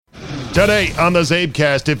Today on the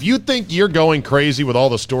Zabecast, if you think you're going crazy with all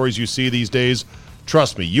the stories you see these days,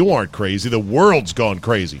 trust me, you aren't crazy. The world's gone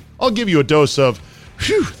crazy. I'll give you a dose of,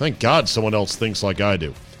 phew, thank God someone else thinks like I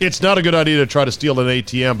do. It's not a good idea to try to steal an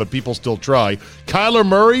ATM, but people still try. Kyler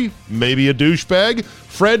Murray, maybe a douchebag.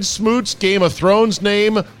 Fred Smoot's Game of Thrones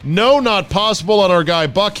name, no, not possible on our guy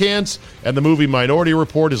Buckhantz. And the movie Minority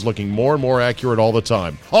Report is looking more and more accurate all the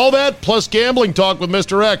time. All that plus gambling talk with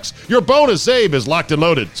Mr. X. Your bonus Zabe is locked and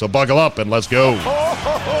loaded, so buckle up and let's go. Here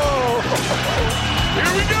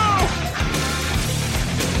we go!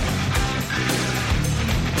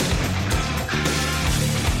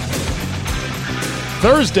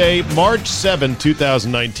 Thursday, March 7,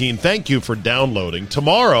 2019. Thank you for downloading.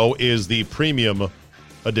 Tomorrow is the premium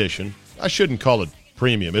edition. I shouldn't call it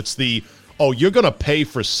premium. It's the, you're going to pay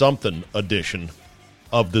for something edition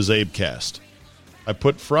of the Zabecast. I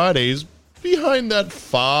put Fridays behind that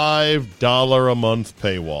 $5 a month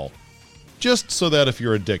paywall. Just so that if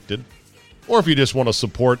you're addicted, or if you just want to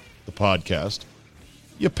support the podcast,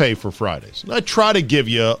 you pay for Fridays. And I try to give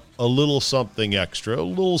you a little something extra, a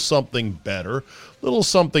little something better, a little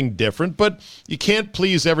something different, but you can't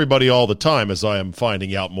please everybody all the time, as I am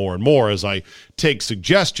finding out more and more as I take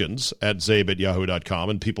suggestions at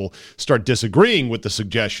zabe@yahoo.com and people start disagreeing with the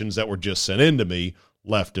suggestions that were just sent in to me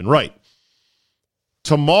left and right.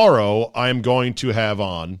 Tomorrow, I am going to have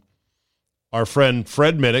on our friend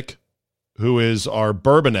Fred Minnick, who is our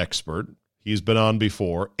bourbon expert. He's been on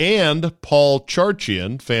before, and Paul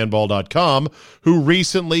Charchian, fanball.com, who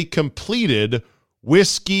recently completed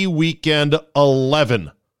Whiskey Weekend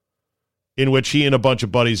 11, in which he and a bunch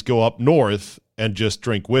of buddies go up north and just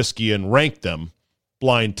drink whiskey and rank them,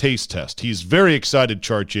 blind taste test. He's very excited,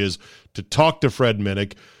 Charch is, to talk to Fred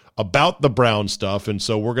Minnick about the brown stuff, and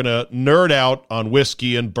so we're going to nerd out on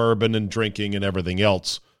whiskey and bourbon and drinking and everything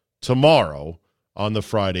else tomorrow on the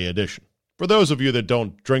Friday edition. For those of you that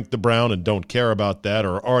don't drink the brown and don't care about that,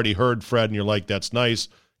 or already heard Fred and you're like, that's nice,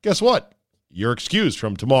 guess what? You're excused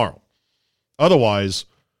from tomorrow. Otherwise,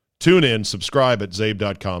 tune in, subscribe at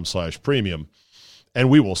zabe.com/premium, and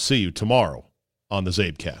we will see you tomorrow on the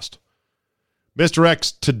Zabecast. Mr.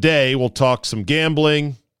 X today will talk some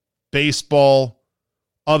gambling, baseball,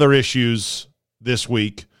 other issues this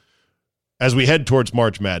week as we head towards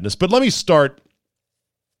March Madness. But let me start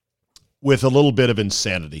with a little bit of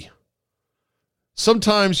insanity.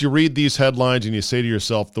 Sometimes you read these headlines and you say to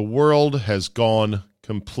yourself, the world has gone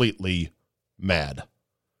completely mad.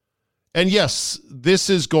 And yes, this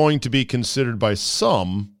is going to be considered by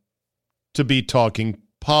some to be talking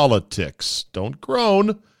politics. Don't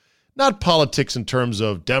groan. Not politics in terms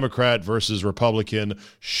of Democrat versus Republican.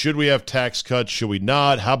 Should we have tax cuts? Should we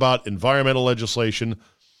not? How about environmental legislation?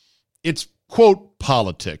 It's, quote,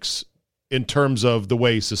 politics in terms of the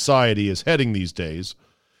way society is heading these days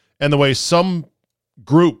and the way some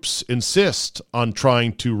groups insist on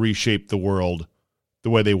trying to reshape the world the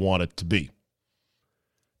way they want it to be.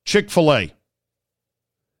 Chick-fil-A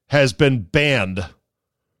has been banned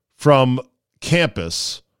from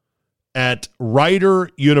campus at Rider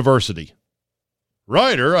University.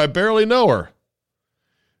 Rider? I barely know her.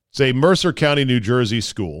 It's a Mercer County, New Jersey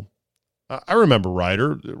school. I remember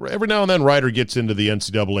Rider. Every now and then Rider gets into the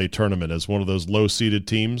NCAA tournament as one of those low-seeded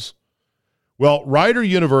teams. Well, Rider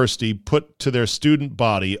University put to their student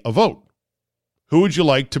body a vote. Who would you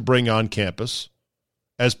like to bring on campus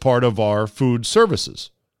as part of our food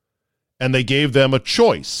services? And they gave them a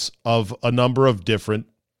choice of a number of different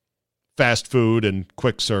fast food and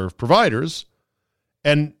quick serve providers.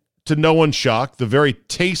 And to no one's shock, the very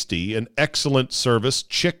tasty and excellent service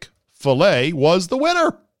Chick-fil-A was the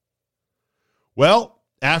winner. Well,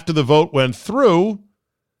 after the vote went through,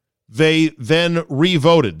 they then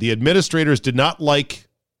re-voted. The administrators did not like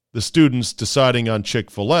the students deciding on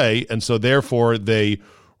Chick-fil-A, and so therefore they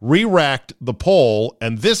re-racked the poll,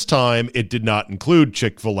 and this time it did not include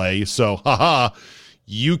Chick-fil-A, so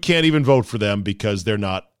you can't even vote for them because they're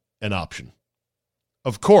not an option.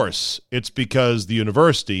 Of course, it's because the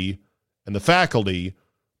university and the faculty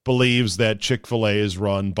believes that Chick-fil-A is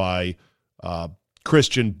run by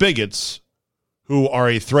Christian bigots who are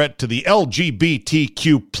a threat to the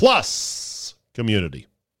LGBTQ plus community.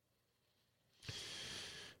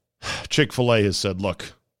 Chick-fil-A has said,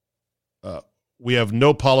 look, we have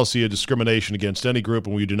no policy of discrimination against any group,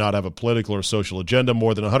 and we do not have a political or social agenda.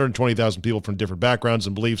 More than 120,000 people from different backgrounds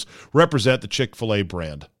and beliefs represent the Chick-fil-A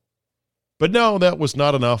brand. But no, that was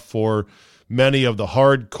not enough for many of the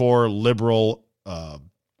hardcore liberal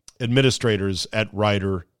administrators at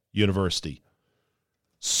Rider University.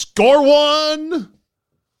 Score one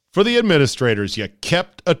for the administrators. You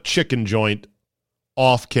kept a chicken joint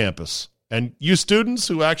off campus. And you students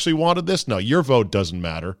who actually wanted this, no, your vote doesn't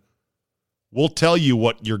matter. We're going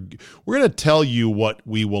to tell you what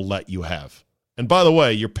we will let you have. And by the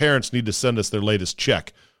way, your parents need to send us their latest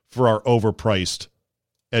check for our overpriced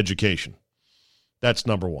education. That's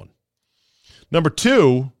number one. Number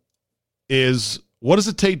two is, what does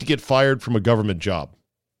it take to get fired from a government job?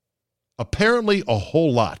 Apparently a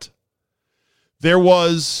whole lot. There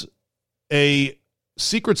was a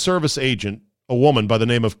Secret Service agent, a woman by the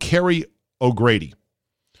name of Carrie O'Grady,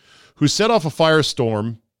 who set off a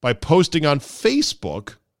firestorm by posting on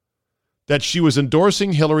Facebook that she was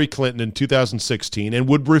endorsing Hillary Clinton in 2016 and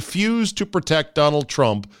would refuse to protect Donald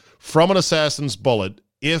Trump from an assassin's bullet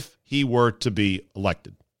if he were to be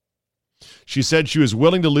elected. She said she was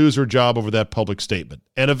willing to lose her job over that public statement.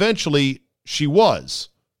 And eventually she was,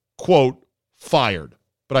 quote, fired.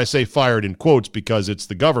 But I say fired in quotes because it's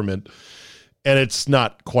the government, and it's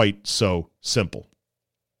not quite so simple.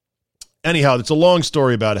 Anyhow, it's a long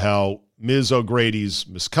story about how Ms. O'Grady's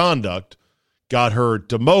misconduct got her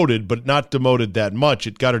demoted, but not demoted that much.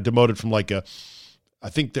 It got her demoted from I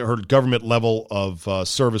think that her government level of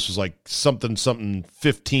service was like something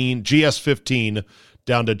 15, GS 15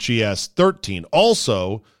 down to GS 13.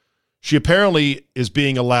 Also, she apparently is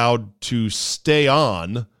being allowed to stay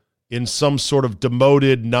on in some sort of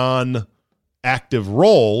demoted, non-active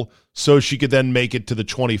role so she could then make it to the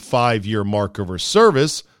 25-year mark of her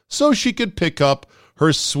service so she could pick up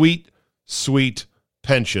her sweet, sweet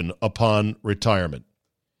pension upon retirement.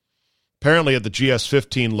 Apparently at the GS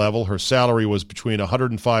 15 level, her salary was between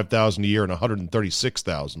 $105,000 a year and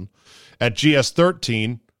 $136,000. At GS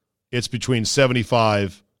 13, it's between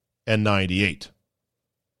 $75,000 and $98,000.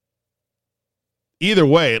 Either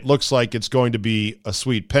way, it looks like it's going to be a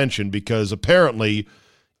sweet pension because apparently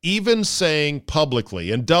even saying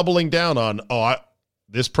publicly and doubling down on,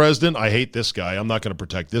 this president, I hate this guy, I'm not going to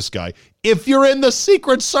protect this guy. If you're in the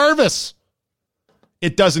Secret Service,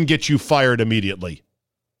 it doesn't get you fired immediately.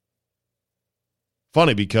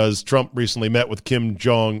 Funny because Trump recently met with Kim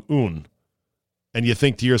Jong-un, and you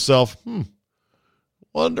think to yourself,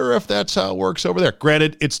 wonder if that's how it works over there.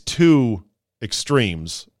 Granted, it's two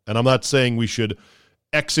extremes, and I'm not saying we should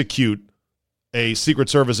execute a Secret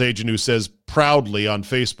Service agent who says proudly on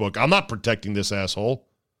Facebook, I'm not protecting this asshole.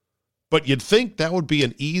 But you'd think that would be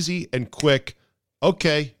an easy and quick,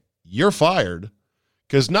 okay, you're fired.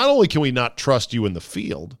 Because not only can we not trust you in the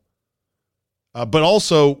field, but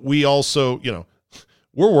also, we're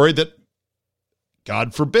worried that,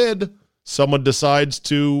 God forbid, someone decides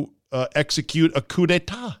to execute a coup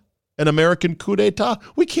d'etat, an American coup d'etat.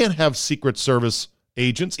 We can't have Secret Service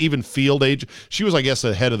agents, even field agents. She was, I guess,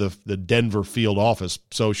 the head of the Denver field office,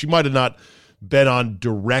 so she might have not been on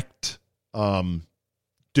direct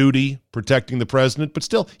duty protecting the president, but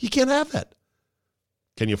still, you can't have that.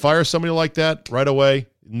 Can you fire somebody like that right away?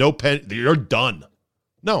 No pen, you're done.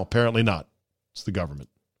 No, apparently not. It's the government.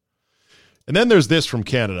 And then there's this from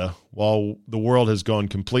Canada, while the world has gone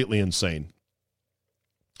completely insane.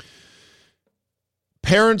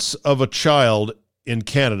 Parents of a child in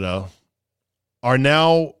Canada are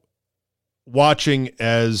now watching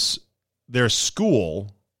as their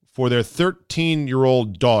school for their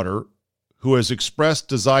 13-year-old daughter, who has expressed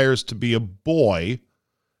desires to be a boy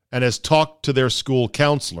and has talked to their school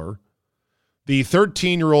counselor. The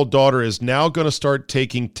 13-year-old daughter is now going to start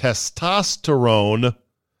taking testosterone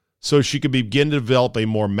so she can begin to develop a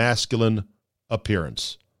more masculine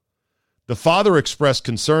appearance. The father expressed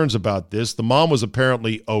concerns about this. The mom was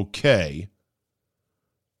apparently okay.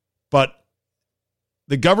 But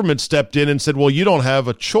the government stepped in and said, well, you don't have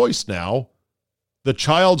a choice now. The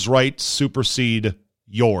child's rights supersede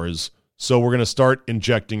yours. So we're going to start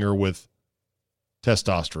injecting her with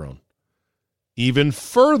testosterone. Even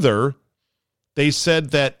further, they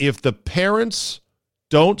said that if the parents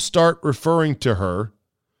don't start referring to her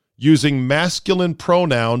using masculine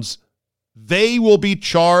pronouns, they will be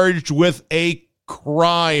charged with a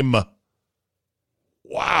crime.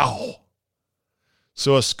 Wow.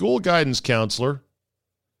 So a school guidance counselor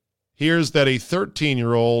hears that a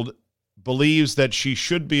 13-year-old believes that she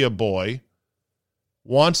should be a boy,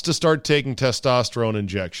 wants to start taking testosterone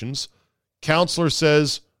injections. Counselor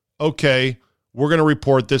says, okay, we're going to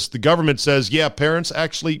report this. The government says, yeah, parents,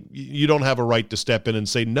 actually, you don't have a right to step in and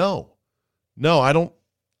say, no, I don't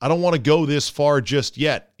want to go this far just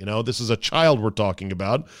yet. This is a child we're talking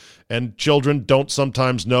about, and children don't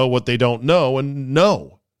sometimes know what they don't know, and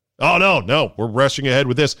no, we're rushing ahead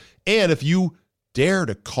with this. And if you dare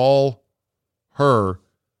to call her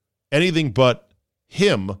anything but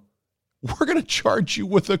him, we're going to charge you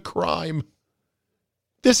with a crime.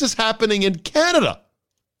 This is happening in Canada,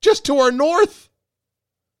 just to our north.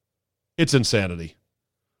 It's insanity.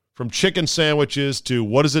 From chicken sandwiches to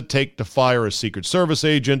what does it take to fire a Secret Service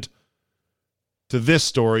agent to this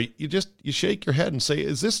story, you shake your head and say,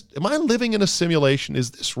 am I living in a simulation?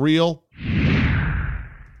 Is this real?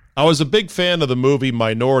 I was a big fan of the movie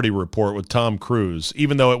Minority Report with Tom Cruise,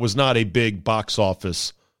 even though it was not a big box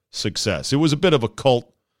office success. It was a bit of a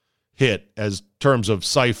cult hit as terms of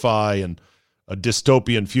sci-fi and a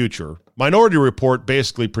dystopian future. Minority Report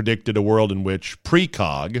basically predicted a world in which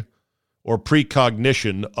precog, or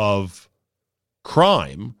precognition of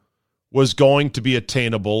crime, was going to be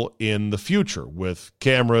attainable in the future with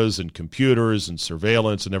cameras and computers and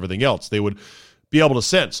surveillance and everything else. They would be able to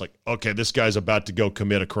sense, like, okay, this guy's about to go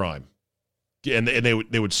commit a crime. And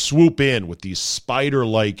they would swoop in with these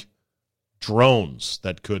spider-like drones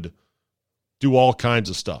that could do all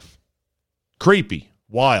kinds of stuff. Creepy,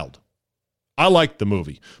 wild. I liked the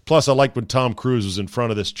movie. Plus, I liked when Tom Cruise was in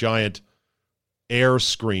front of this giant air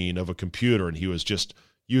screen of a computer and he was just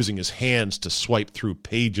using his hands to swipe through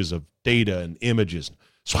pages of data and images.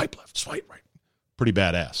 Swipe left, swipe right. Pretty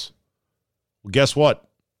badass. Well, guess what?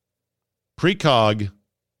 Precog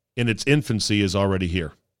in its infancy is already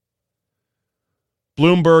here.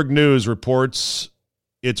 Bloomberg News reports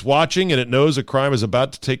it's watching and it knows a crime is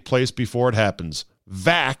about to take place before it happens.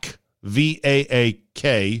 VAAK,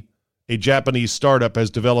 V-A-A-K, a Japanese startup, has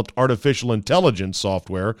developed artificial intelligence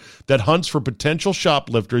software that hunts for potential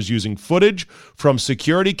shoplifters using footage from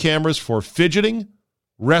security cameras for fidgeting,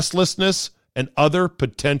 restlessness, and other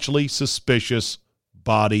potentially suspicious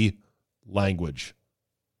body language.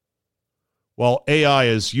 While AI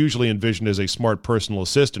is usually envisioned as a smart personal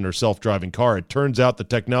assistant or self-driving car, it turns out the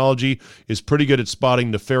technology is pretty good at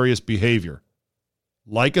spotting nefarious behavior.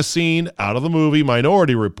 Like a scene out of the movie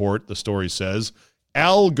Minority Report, the story says,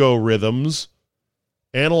 algorithms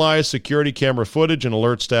analyze security camera footage and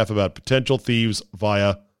alert staff about potential thieves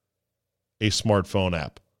via a smartphone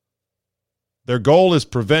app. Their goal is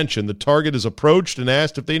prevention. The target is approached and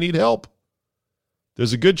asked if they need help.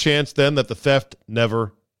 There's a good chance then that the theft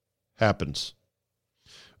never happens.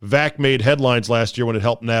 VAAK made headlines last year when it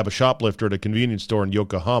helped nab a shoplifter at a convenience store in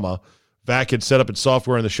Yokohama. VAAK had set up its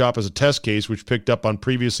software in the shop as a test case, which picked up on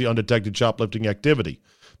previously undetected shoplifting activity.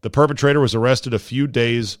 The perpetrator was arrested a few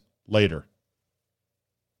days later.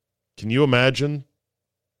 Can you imagine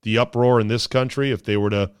the uproar in this country if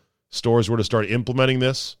stores were to start implementing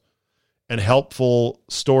this? And helpful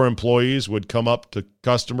store employees would come up to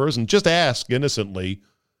customers and just ask innocently,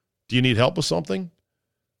 do you need help with something?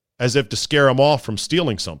 As if to scare them off from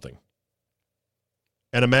stealing something.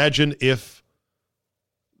 And imagine if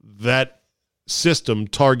that system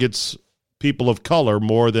targets people of color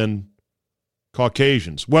more than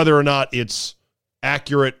Caucasians, whether or not it's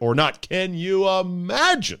accurate or not. Can you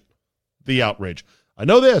imagine the outrage? I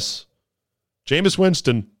know this. Jameis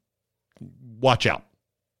Winston, watch out.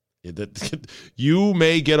 You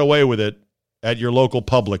may get away with it at your local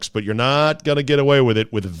Publix, but you're not going to get away with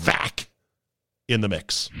it with VAAK in the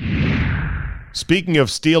mix. Speaking of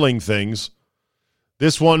stealing things,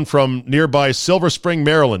 this one from nearby Silver Spring,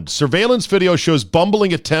 Maryland. Surveillance video shows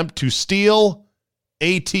bumbling attempt to steal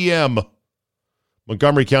ATM.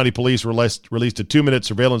 Montgomery County Police released a 2-minute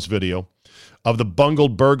surveillance video of the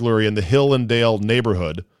bungled burglary in the Hillendale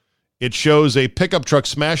neighborhood. It shows a pickup truck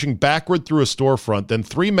smashing backward through a storefront, then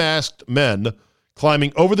 3 masked men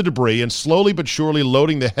climbing over the debris and slowly but surely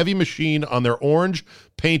loading the heavy machine on their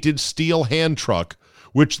orange-painted steel hand truck,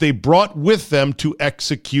 which they brought with them to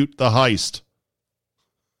execute the heist.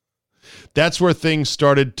 That's where things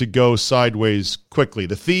started to go sideways quickly.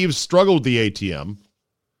 The thieves struggled with the ATM.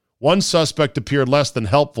 One suspect appeared less than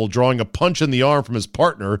helpful, drawing a punch in the arm from his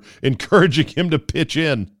partner, encouraging him to pitch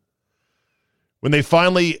in. When they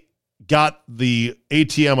finally got the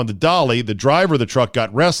ATM on the dolly, the driver of the truck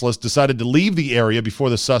got restless, decided to leave the area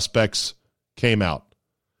before the suspects came out.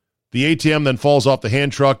 The ATM then falls off the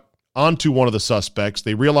hand truck onto one of the suspects.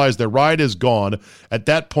 They realize their ride is gone. At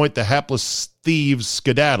that point, the hapless thieves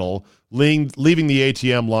skedaddle, leaving the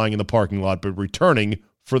ATM lying in the parking lot, but returning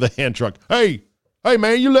for the hand truck. Hey,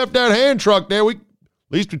 man, you left that hand truck there. At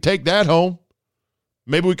least we take that home.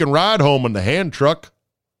 Maybe we can ride home in the hand truck.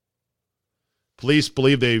 Police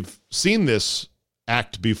believe they've seen this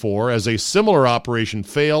act before, as a similar operation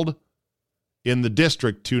failed in the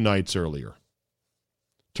district 2 nights earlier.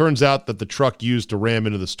 Turns out that the truck used to ram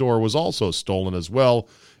into the store was also stolen as well.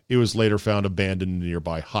 It was later found abandoned in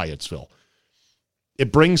nearby Hyattsville.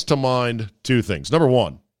 It brings to mind 2 things. Number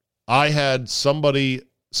 1, I had somebody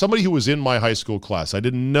who was in my high school class. I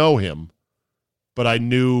didn't know him, but I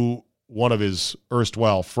knew one of his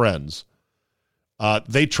erstwhile friends.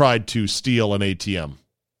 They tried to steal an ATM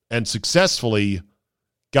and successfully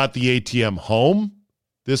got the ATM home,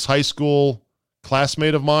 this high school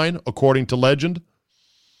classmate of mine, according to legend.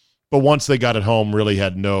 But once they got it home, really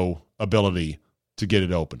had no ability to get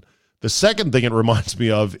it open. The second thing it reminds me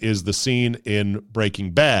of is the scene in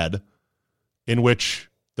Breaking Bad in which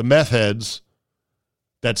the meth heads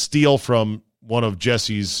that steal from one of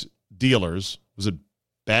Jesse's dealers, was it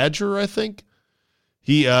Badger, I think?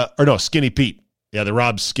 Skinny Pete. Yeah, they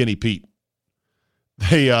robbed Skinny Pete.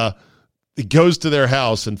 He goes to their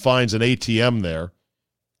house and finds an ATM there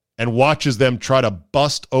and watches them try to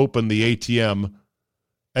bust open the ATM.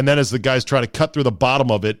 And then as the guy's trying to cut through the bottom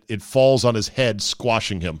of it, it falls on his head,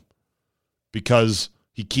 squashing him because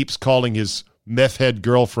he keeps calling his meth head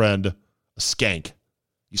girlfriend a skank.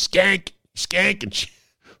 You skank, and she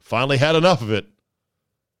finally had enough of it.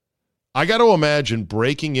 I got to imagine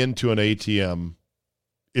breaking into an ATM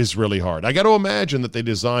is really hard. I got to imagine that they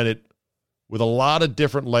design it with a lot of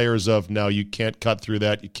different layers of, now you can't cut through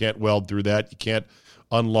that, you can't weld through that, you can't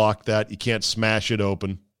unlock that, you can't smash it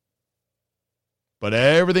open. But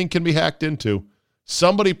everything can be hacked into.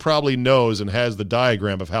 Somebody probably knows and has the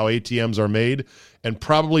diagram of how ATMs are made and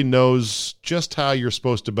probably knows just how you're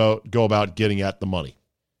supposed to go about getting at the money.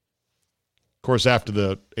 Of course, after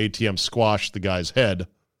the ATM squashed the guy's head,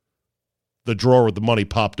 the drawer with the money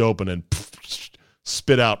popped open and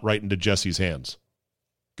spit out right into Jesse's hands.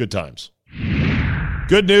 Good times.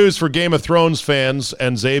 Good news for Game of Thrones fans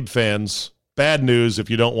and Zabe fans. Bad news if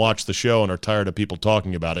you don't watch the show and are tired of people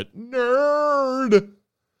talking about it. Nerd!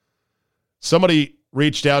 Somebody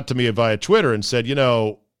reached out to me via Twitter and said,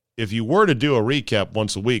 if you were to do a recap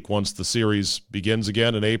once a week, once the series begins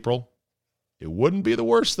again in April, it wouldn't be the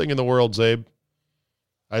worst thing in the world, Zabe.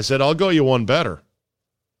 I said, I'll go you one better.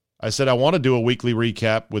 I said, I want to do a weekly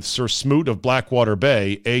recap with Sir Smoot of Blackwater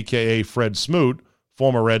Bay, a.k.a. Fred Smoot,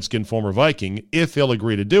 former Redskin, former Viking, if he'll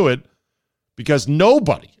agree to do it, because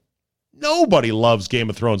nobody loves Game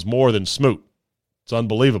of Thrones more than Smoot. It's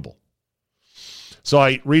unbelievable. So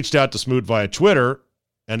I reached out to Smoot via Twitter,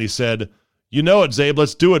 and he said, you know it, Zabe,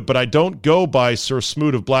 let's do it, but I don't go by Sir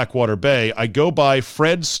Smoot of Blackwater Bay. I go by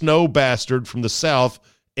Fred Snow Bastard from the South,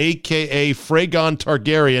 a.k.a. Fragon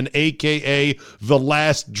Targaryen, a.k.a. The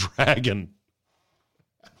Last Dragon.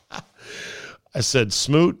 I said,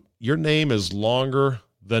 Smoot, your name is longer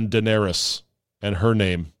than Daenerys and her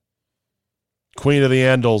name. Queen of the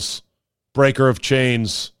Andals, Breaker of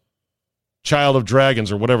Chains, Child of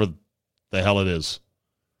Dragons, or whatever the hell it is.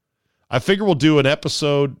 I figure we'll do an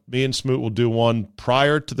episode, me and Smoot will do one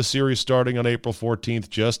prior to the series starting on April 14th,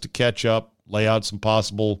 just to catch up, lay out some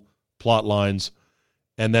possible plot lines,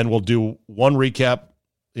 and then we'll do one recap,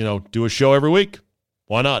 do a show every week.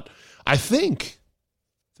 Why not? I think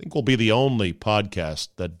we'll be the only podcast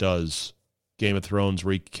that does Game of Thrones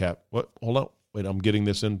recap. What? Hold on. Wait, I'm getting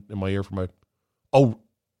this in my ear for my... Oh,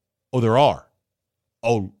 there are.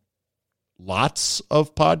 Oh, lots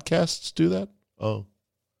of podcasts do that? Oh.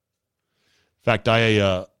 In fact,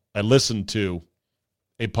 I listened to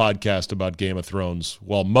a podcast about Game of Thrones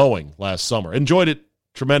while mowing last summer. Enjoyed it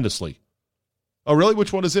tremendously. Oh, really?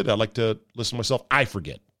 Which one is it? I'd like to listen to myself. I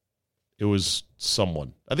forget. It was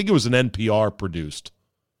someone. I think it was an NPR-produced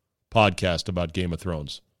podcast about Game of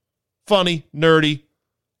Thrones. Funny, nerdy, a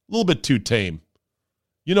little bit too tame.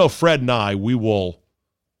 Fred and I, we will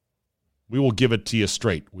give it to you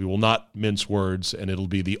straight. We will not mince words, and it'll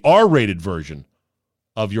be the R-rated version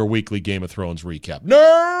of your weekly Game of Thrones recap.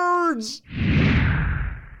 Nerds!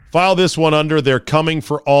 File this one under. They're coming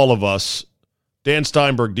for all of us. Dan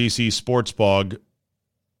Steinberg, DC Sportsbog,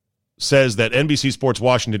 says that NBC Sports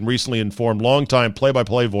Washington recently informed longtime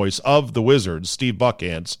play-by-play voice of the Wizards, Steve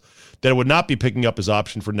Buckhantz, that it would not be picking up his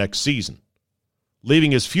option for next season,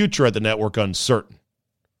 leaving his future at the network uncertain.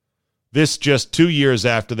 This just 2 years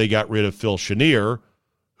after they got rid of Phil Chenier,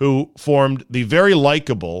 who formed the very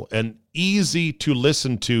likable and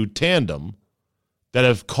easy-to-listen-to tandem that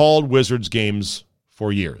have called Wizards games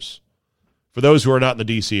for years. For those who are not in the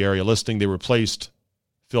D.C. area listening, they replaced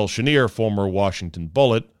Phil Chenier, former Washington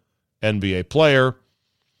Bullet, NBA player.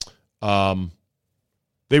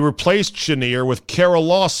 They replaced Chenier with Carol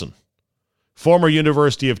Lawson, former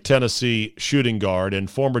University of Tennessee shooting guard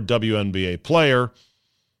and former WNBA player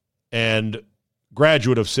and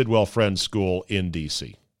graduate of Sidwell Friends School in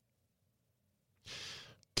D.C.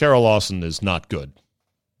 Carol Lawson is not good.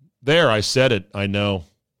 There, I said it. I know.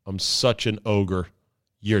 I'm such an ogre.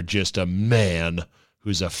 You're just a man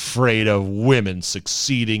who's afraid of women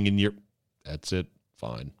succeeding in your... That's it.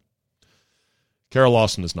 Fine. Carol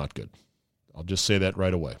Lawson is not good. I'll just say that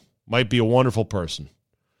right away. Might be a wonderful person.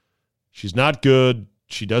 She's not good.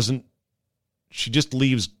 She just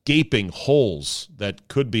leaves gaping holes that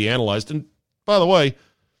could be analyzed. And by the way,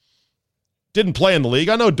 Didn't play in the league.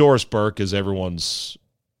 I know Doris Burke is everyone's,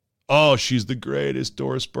 oh, she's the greatest,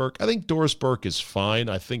 Doris Burke. I think Doris Burke is fine.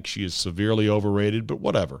 I think she is severely overrated, but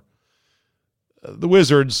whatever. The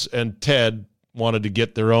Wizards and Ted wanted to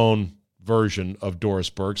get their own version of Doris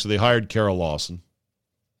Burke, so they hired Carol Lawson.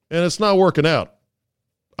 And it's not working out,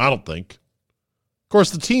 I don't think. Of course,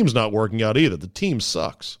 the team's not working out either. The team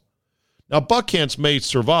sucks. Now, Buckhantz may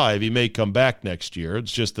survive. He may come back next year.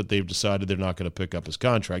 It's just that they've decided they're not going to pick up his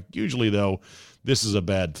contract. Usually, though, this is a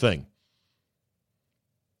bad thing.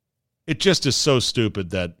 It just is so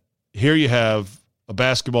stupid that here you have a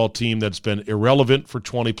basketball team that's been irrelevant for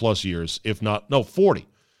 20-plus years, if not, no, 40.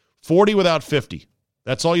 40 without 50.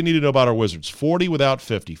 That's all you need to know about our Wizards. 40 without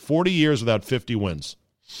 50. 40 years without 50 wins.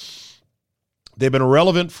 They've been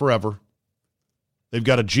irrelevant forever. They've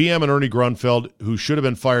got a GM and Ernie Grunfeld who should have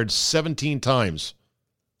been fired 17 times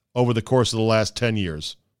over the course of the last 10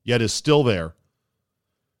 years, yet is still there.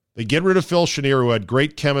 They get rid of Phil Chenier, who had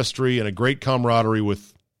great chemistry and a great camaraderie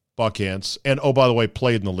with Buckhantz, and, oh, by the way,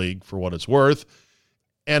 played in the league for what it's worth.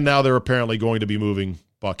 And now they're apparently going to be moving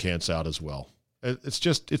Buckhantz out as well.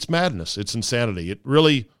 It's madness. It's insanity. It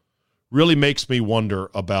really, really makes me wonder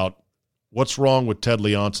about what's wrong with Ted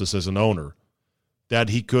Leonsis as an owner, that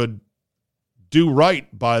he could do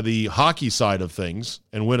right by the hockey side of things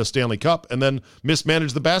and win a Stanley Cup and then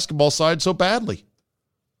mismanage the basketball side so badly.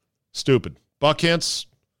 Stupid. Buckhantz,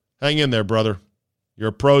 hang in there, brother. You're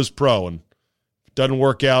a pro's pro, and if it doesn't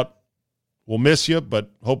work out, we'll miss you,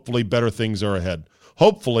 but hopefully better things are ahead.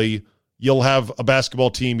 Hopefully you'll have a basketball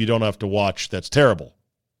team you don't have to watch that's terrible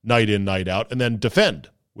night in, night out, and then defend,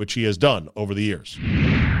 which he has done over the years.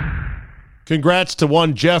 Congrats to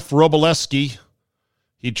one Jeff Roboleski.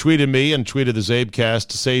 He tweeted me and tweeted the Zabecast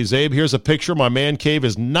to say, Zabe, here's a picture. My man cave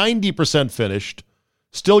is 90% finished.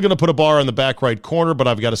 Still going to put a bar in the back right corner, but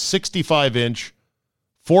I've got a 65-inch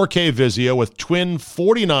 4K Vizio with twin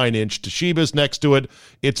 49-inch Toshibas next to it.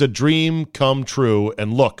 It's a dream come true.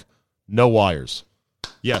 And look, no wires.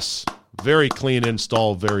 Yes, very clean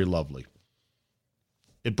install, very lovely.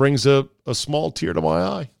 It brings a small tear to my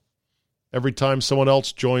eye every time someone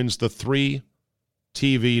else joins the 3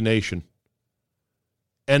 TV nation.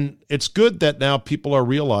 And it's good that now people are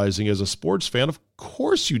realizing, as a sports fan, of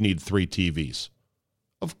course you need 3 TVs.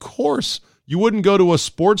 Of course. You wouldn't go to a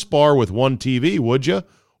sports bar with 1 TV, would you?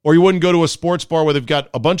 Or you wouldn't go to a sports bar where they've got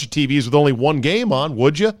a bunch of TVs with only 1 game on,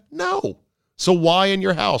 would you? No. So why in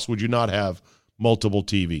your house would you not have multiple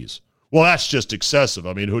TVs? Well, that's just excessive.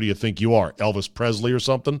 I mean, who do you think you are, Elvis Presley or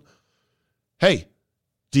something? Hey,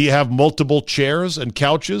 do you have multiple chairs and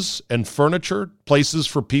couches and furniture, places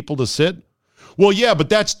for people to sit? Well, yeah, but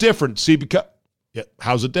that's different. See, because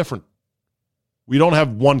how's it different? We don't have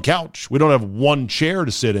 1 couch. We don't have 1 chair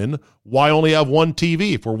to sit in. Why only have 1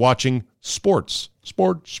 TV if we're watching sports?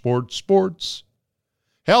 Sports.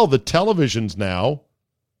 Hell, the televisions now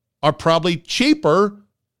are probably cheaper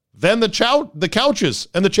than the couches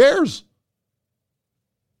and the chairs.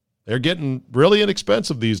 They're getting really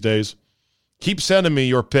inexpensive these days. Keep sending me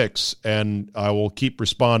your picks, and I will keep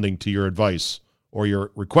responding to your advice or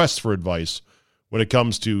your requests for advice when it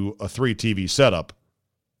comes to a 3 TV setup.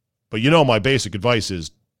 But you know my basic advice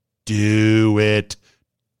is do it.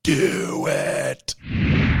 Do it.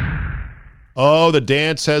 Oh, the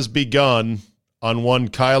dance has begun on one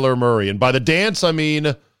Kyler Murray. And by the dance, I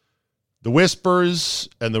mean the whispers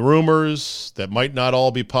and the rumors that might not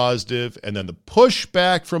all be positive, and then the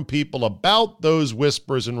pushback from people about those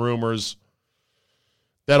whispers and rumors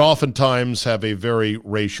that oftentimes have a very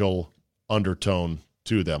racial undertone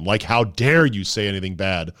to them. Like, how dare you say anything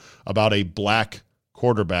bad about a black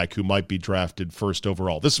quarterback who might be drafted first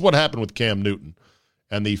overall? This is what happened with Cam Newton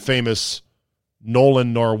and the famous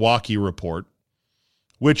Nolan Norwalki report,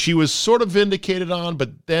 which he was sort of vindicated on,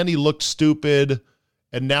 but then he looked stupid,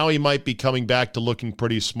 and now he might be coming back to looking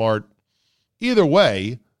pretty smart. Either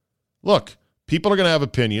way, look, people are going to have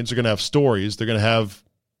opinions. They're going to have stories. They're going to have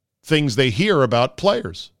things they hear about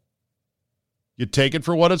players. You take it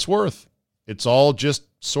for what it's worth. It's all just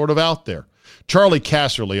sort of out there. Charlie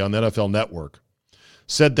Casserly on the NFL Network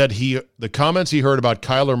said that the comments he heard about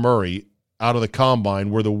Kyler Murray out of the combine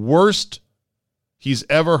were the worst he's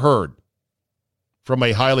ever heard from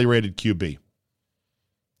a highly rated QB.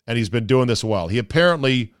 And he's been doing this a while. He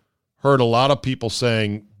apparently heard a lot of people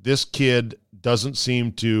saying this kid doesn't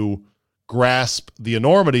seem to grasp the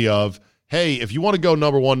enormity of, hey, if you want to go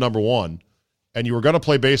number one, and you were going to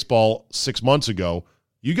play baseball 6 months ago,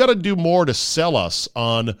 you got to do more to sell us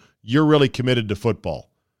on you're really committed to football.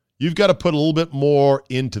 You've got to put a little bit more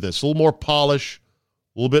into this, a little more polish,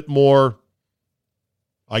 a little bit more,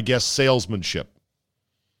 I guess, salesmanship.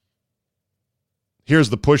 Here's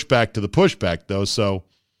the pushback to the pushback, though. So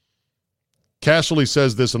Casserly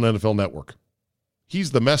says this on NFL Network.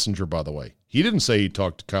 He's the messenger, by the way. He didn't say he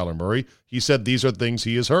talked to Kyler Murray. He said these are things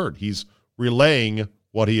he has heard. He's relaying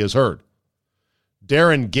what he has heard.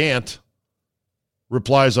 Darren Gant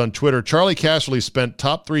replies on Twitter, Charlie Casserly spent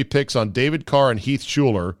top 3 picks on David Carr and Heath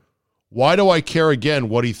Schuler. Why do I care again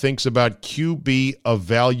what he thinks about QB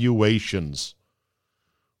evaluations?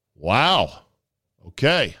 Wow.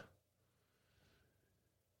 Okay.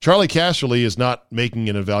 Charlie Casserly is not making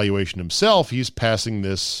an evaluation himself. He's passing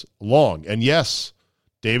this along. And yes,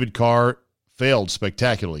 David Carr failed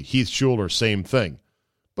spectacularly. Heath Schuler, same thing.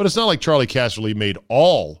 But it's not like Charlie Casserly made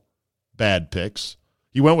all bad picks.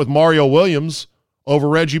 He went with Mario Williams over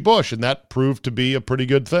Reggie Bush, and that proved to be a pretty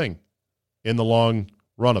good thing in the long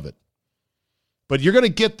run of it. But you're going to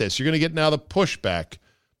get this. You're going to get now the pushback.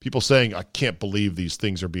 People saying, I can't believe these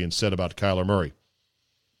things are being said about Kyler Murray.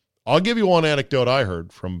 I'll give you one anecdote I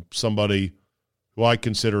heard from somebody who I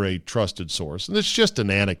consider a trusted source. And it's just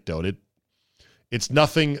an anecdote. It's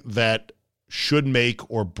nothing that should make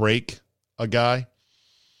or break a guy.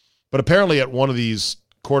 But apparently at one of these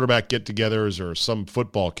quarterback get-togethers or some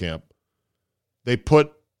football camp, they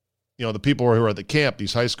put, the people who are at the camp,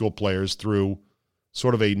 these high school players, through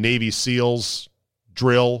sort of a Navy SEALs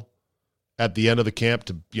drill at the end of the camp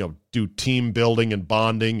to, do team building and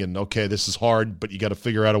bonding. And, okay, this is hard, but you got to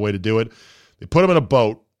figure out a way to do it. They put them in a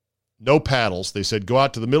boat, no paddles. They said, go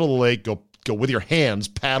out to the middle of the lake, go with your hands,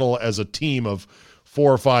 paddle as a team of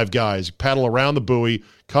 4 or 5 guys, paddle around the buoy,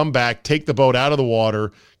 come back, take the boat out of the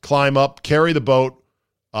water, climb up, carry the boat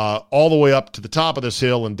all the way up to the top of this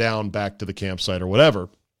hill and down back to the campsite or whatever.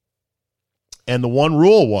 And the one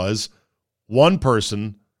rule was one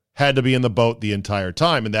person had to be in the boat the entire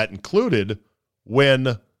time, and that included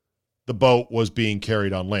when the boat was being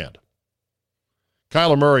carried on land.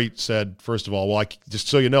 Kyler Murray said, first of all, well, just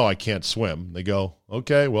so you know, I can't swim. They go,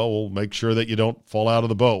 okay, well, we'll make sure that you don't fall out of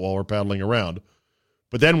the boat while we're paddling around.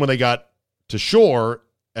 But then when they got to shore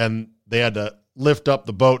and they had to lift up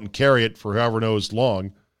the boat and carry it for however knows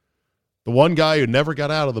long, the one guy who never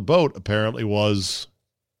got out of the boat apparently was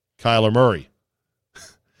Kyler Murray.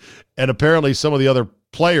 And apparently some of the other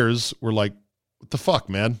players were like, what the fuck,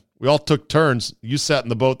 man? We all took turns. You sat in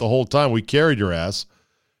the boat the whole time. We carried your ass.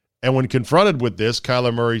 And when confronted with this,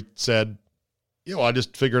 Kyler Murray said, I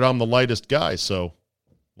just figured I'm the lightest guy, so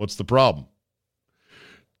what's the problem?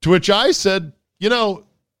 To which I said, kind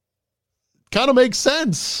of makes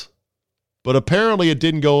sense. But apparently it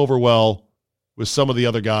didn't go over well with some of the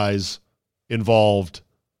other guys involved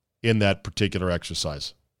in that particular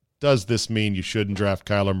exercise. Does this mean you shouldn't draft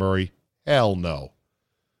Kyler Murray? Hell no.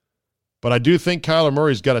 But I do think Kyler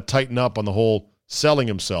Murray's got to tighten up on the whole selling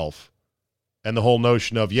himself and the whole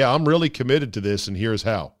notion of, I'm really committed to this and here's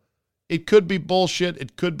how. It could be bullshit.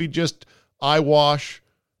 It could be just eyewash.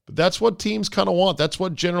 But that's what teams kind of want. That's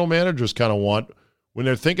what general managers kind of want when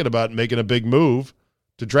they're thinking about making a big move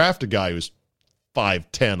to draft a guy who's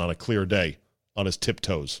 5'10" on a clear day on his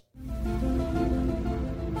tiptoes.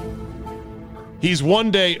 He's one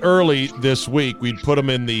day early this week. We'd put him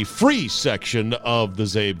in the free section of the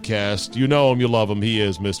Zabecast. You know him, you love him. He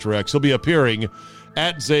is Mr. X. He'll be appearing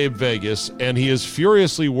at Zabe Vegas, and he is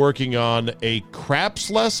furiously working on a craps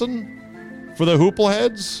lesson for the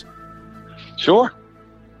Hoopleheads. Sure.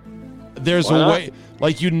 There's a way,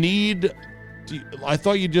 like I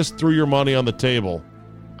thought you just threw your money on the table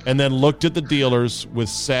and then looked at the dealers with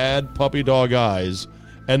sad puppy dog eyes,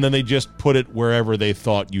 and then they just put it wherever they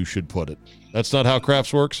thought you should put it. That's not how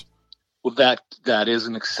craps works? Well, that is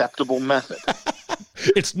an acceptable method.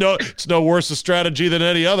 It's no worse a strategy than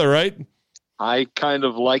any other, right? I kind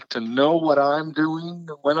of like to know what I'm doing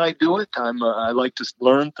when I do it. I like to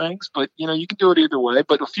learn things, but you can do it either way.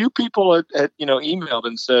 But a few people had emailed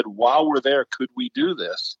and said, while we're there, could we do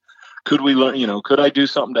this? Could we learn? Could I do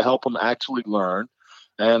something to help them actually learn?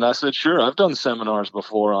 And I said, sure. I've done seminars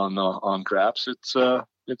before on craps.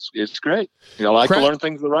 It's great. I like to learn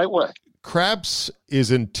things the right way. Craps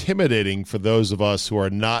is intimidating for those of us who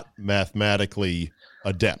are not mathematically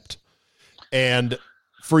adept. And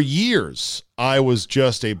for years, I was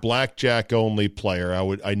just a blackjack only player.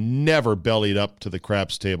 I never bellied up to the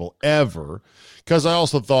craps table ever, because I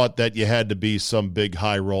also thought that you had to be some big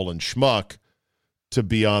high rolling schmuck to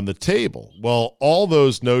be on the table. Well, all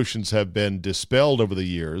those notions have been dispelled over the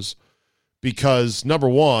years because, number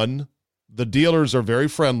one, the dealers are very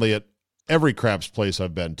friendly at every craps place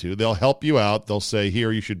I've been to. They'll help you out. They'll say,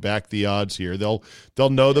 here, you should back the odds here. They'll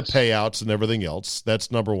know the payouts and everything else.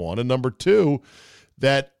 That's number one. And number two,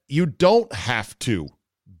 that you don't have to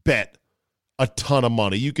bet a ton of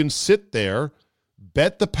money. You can sit there,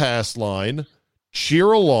 bet the pass line,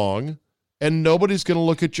 cheer along, and nobody's going to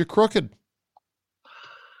look at you crooked.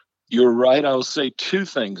 You're right. I'll say two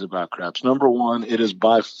things about craps. Number one, it is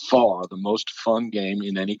by far the most fun game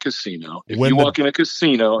in any casino. If you walk in a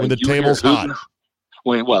casino when and the table's hot.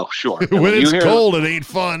 Well, sure. When it's cold, it ain't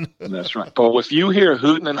fun. That's right. But if you hear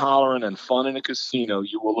hooting and hollering and fun in a casino,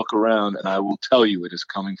 you will look around, and I will tell you it is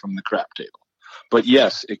coming from the crap table. But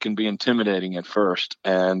yes, it can be intimidating at first.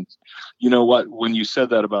 And you know what? When you said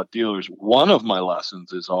that about dealers, one of my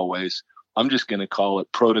lessons is always, I'm just going to call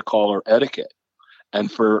it protocol or etiquette. And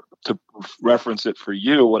to reference it for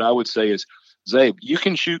you, what I would say is, Zabe, you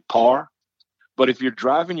can shoot par, but if you're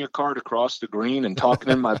driving your car to cross the green and talking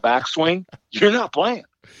in my backswing, you're not playing.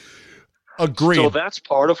 Agreed. So that's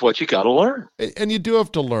part of what you got to learn. And you do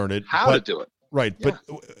have to learn it. How to do it. Right. Yeah.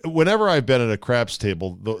 But whenever I've been at a craps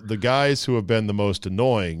table, the guys who have been the most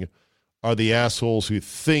annoying are the assholes who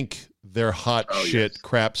think they're hot shit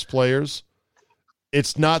craps players.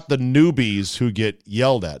 It's not the newbies who get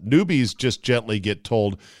yelled at. Newbies just gently get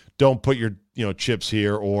told, don't put your chips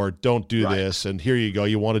here, or don't do this, and here you go.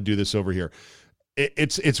 You want to do this over here.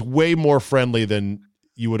 It's way more friendly than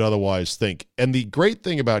you would otherwise think. And the great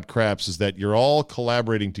thing about craps is that you're all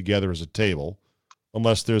collaborating together as a table,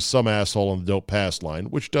 unless there's some asshole on the don't pass line,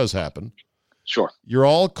 which does happen. Sure. You're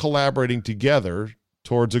all collaborating together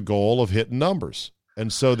towards a goal of hitting numbers.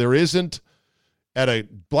 And so there isn't, at a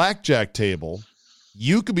blackjack table,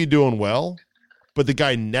 you could be doing well, but the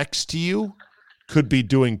guy next to you could be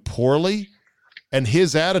doing poorly, and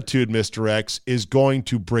his attitude, Mr. X, is going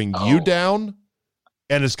to bring you down,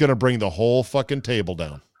 and it's going to bring the whole fucking table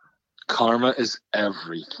down. Karma is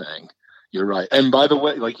everything. You're right. And by the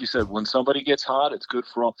way, like you said, when somebody gets hot, it's good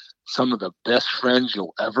for all. Some of the best friends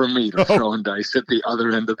you'll ever meet are throwing dice at the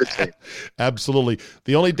other end of the table. Absolutely.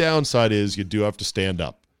 The only downside is you do have to stand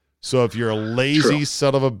up. So if you're a lazy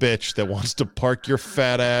son of a bitch that wants to park your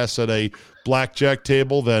fat ass at a blackjack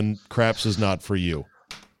table, then craps is not for you.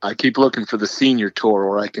 I keep looking for the senior tour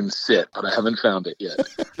where I can sit, but I haven't found it yet.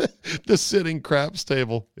 The sitting craps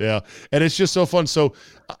table. Yeah. And it's just so fun. So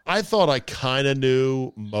I thought I kind of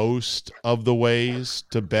knew most of the ways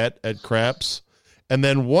to bet at craps. And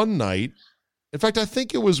then one night, in fact, I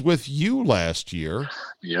think it was with you last year.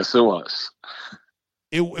 Yes, it was.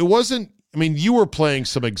 It wasn't, I mean, you were playing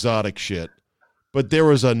some exotic shit, but there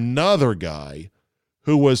was another guy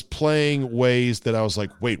who was playing ways that I was like,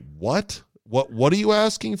 wait, what? What are you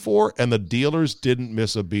asking for? And the dealers didn't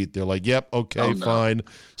miss a beat. They're like, yep, okay, fine.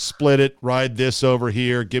 Split it, ride this over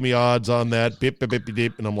here, give me odds on that, beep, beep, beep,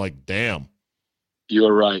 beep. And I'm like, damn.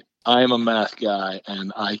 You're right. I am a math guy,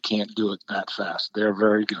 and I can't do it that fast. They're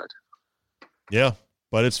very good. Yeah,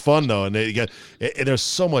 but it's fun, though, and there's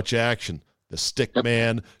so much action. The stick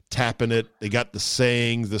man tapping it. They got the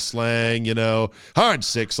sayings, the slang, hard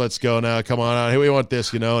six, let's go now. Come on out. Here, we want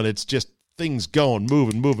this, and it's just things going,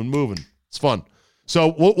 moving. It's fun.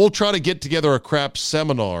 So we'll try to get together a craps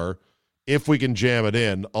seminar if we can jam it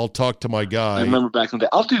in. I'll talk to my guy. I remember back in the day.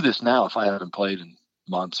 I'll do this now if I haven't played in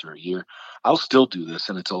months or a year. I'll still do this,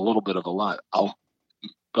 and it's a little bit of a lot. I'll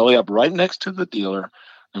belly up right next to the dealer,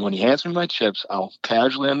 and when he hands me my chips, I'll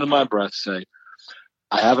casually under my breath say,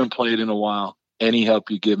 I haven't played in a while. Any help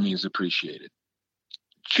you give me is appreciated.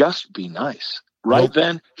 Just be nice. Right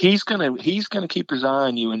then, he's gonna keep his eye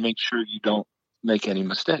on you and make sure you don't make any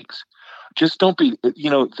mistakes. Just don't be,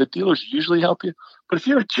 the dealers usually help you, but if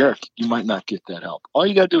you're a jerk, you might not get that help. All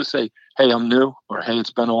you got to do is say, hey, I'm new, or hey,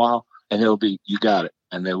 it's been a while, and it'll be, you got it,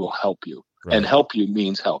 and they will help you. Right. And help you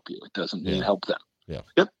means help you. It doesn't mean help them. Yeah.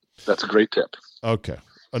 Yep. That's a great tip. Okay.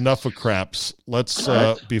 Enough of craps. Let's,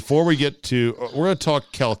 before we get to, we're going to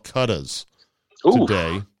talk Calcuttas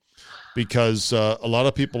today, because a lot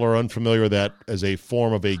of people are unfamiliar with that as a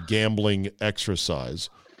form of a gambling exercise.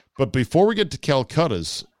 But before we get to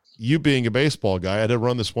Calcuttas, you being a baseball guy, I had to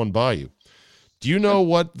run this one by you. Do you know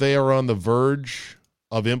what they are on the verge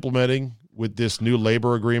of implementing with this new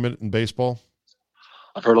labor agreement in baseball?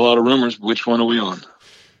 I've heard a lot of rumors. Which one are we on?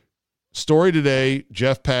 Story today,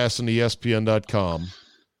 Jeff Passan, ESPN.com,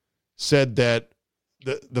 said that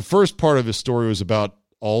the first part of his story was about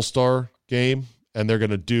All-Star game, and they're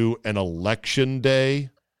going to do an election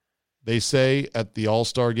day, they say, at the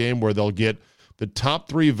All-Star game, where they'll get the top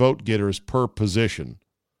 3 vote getters per position,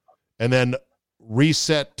 and then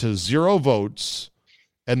reset to 0 votes,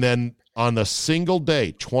 and then on a single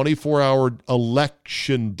day, 24-hour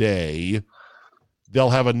election day, they'll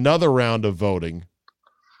have another round of voting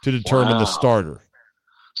to determine the starter.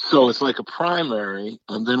 So it's like a primary,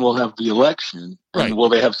 and then we'll have the election. And right. Will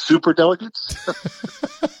they have super delegates?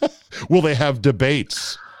 Will they have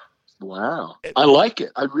debates? Wow. I like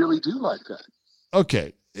it. I really do like that.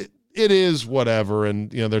 Okay. it is whatever.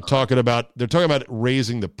 And, they're talking about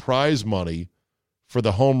raising the prize money for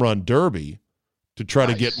the home run derby to try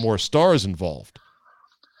to get more stars involved.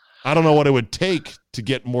 I don't know what it would take to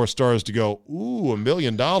get more stars to go, ooh, $1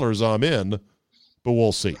 million, I'm in, but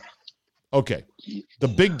we'll see. Okay. The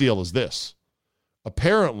big deal is this.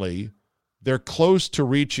 Apparently, they're close to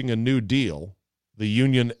reaching a new deal, the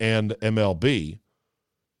union and MLB,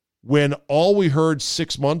 when all we heard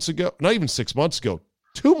 6 months ago, not even 6 months ago,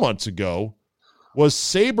 2 months ago, was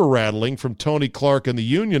saber rattling from Tony Clark and the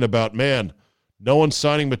union about, man, no one's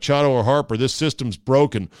signing Machado or Harper. This system's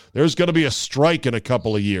broken. There's going to be a strike in a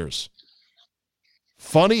couple of years.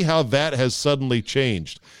 Funny how that has suddenly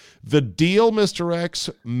changed. The deal, Mr. X,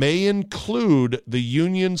 may include the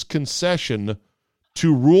union's concession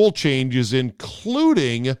to rule changes,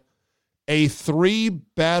 including a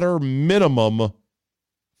 3-batter minimum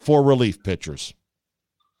for relief pitchers.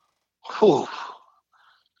 Whew.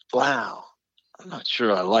 Wow. I'm not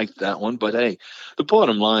sure I like that one, but hey, the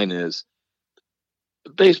bottom line is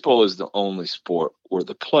baseball is the only sport where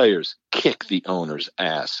the players kick the owner's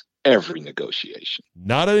ass every negotiation.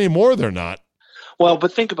 Not anymore, they're not. Well,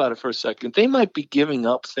 but think about it for a second. They might be giving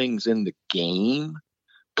up things in the game,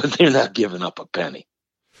 but they're not giving up a penny.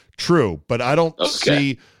 True, but I don't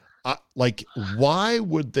see, why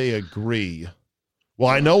would they agree? Well,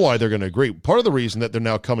 I know why they're going to agree. Part of the reason that they're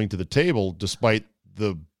now coming to the table, despite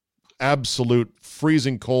the absolute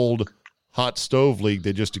freezing cold hot stove league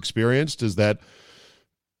they just experienced, is that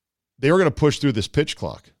they were going to push through this pitch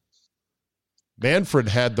clock. Manfred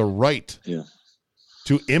had the right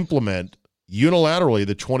to implement unilaterally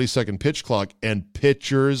the 20-second pitch clock, and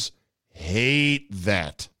pitchers hate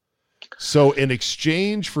that. So in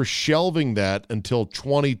exchange for shelving that until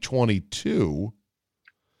 2022,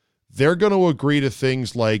 they're going to agree to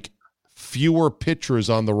things like fewer pitchers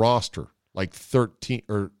on the roster, like 13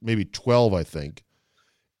 or maybe 12, I think,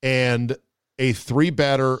 and a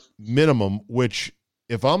 3-batter minimum, which,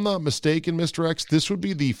 if I'm not mistaken, Mr. X, this would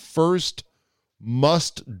be the first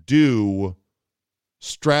must-do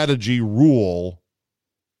strategy rule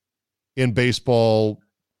in baseball,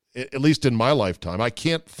 at least in my lifetime. I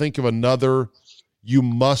can't think of another you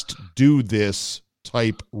must do this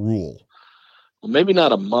type rule. Well, maybe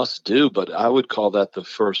not a must do, but I would call that the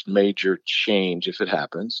first major change, if it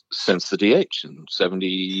happens, since the DH in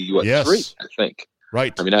 73, I think.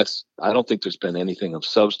 Right. I mean, I don't think there's been anything of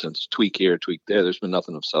substance, tweak here, tweak there. There's been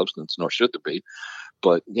nothing of substance, nor should there be.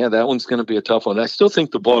 But yeah, that one's going to be a tough one. I still think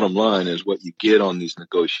the bottom line is what you get on these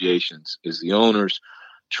negotiations is the owners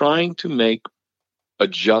trying to make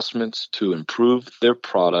adjustments to improve their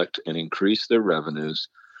product and increase their revenues.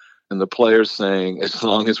 And the players saying, as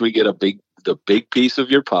long as we get the big piece of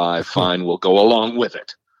your pie, fine, we'll go along with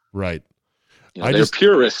it. Right. They're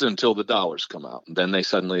purists until the dollars come out. And then they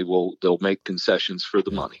suddenly they'll make concessions for the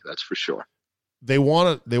money. That's for sure. They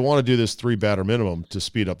want to do this 3-batter minimum to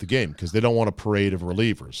speed up the game because they don't want a parade of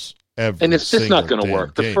relievers. And it's just not going to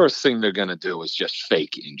work. The first thing they're going to do is just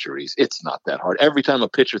fake injuries. It's not that hard. Every time a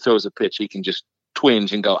pitcher throws a pitch, he can just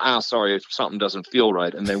twinge and go, sorry, if something doesn't feel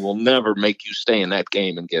right. And they will never make you stay in that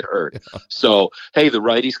game and get hurt. Yeah. So, hey, the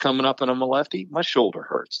righty's coming up and I'm a lefty. My shoulder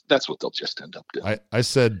hurts. That's what they'll just end up doing. I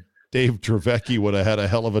said Dave Dravecky would have had a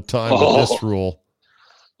hell of a time with this rule.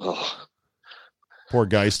 Poor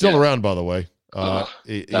guy. He's still around, by the way. That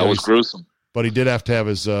was gruesome. But he did have to have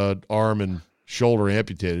his arm and shoulder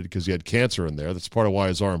amputated because he had cancer in there. That's part of why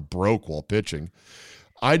his arm broke while pitching.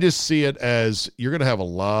 I just see it as you're going to have a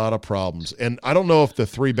lot of problems. And I don't know if the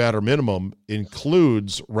 3-batter minimum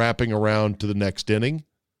includes wrapping around to the next inning.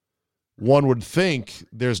 One would think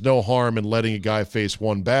there's no harm in letting a guy face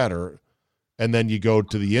one batter, and then you go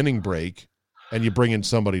to the inning break and you bring in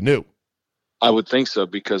somebody new. I would think so,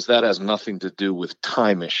 because that has nothing to do with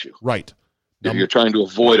time issue. Right. If you're trying to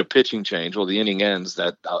avoid a pitching change, well, the inning ends,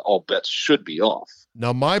 that all bets should be off.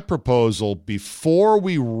 Now, my proposal, before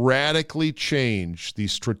we radically change the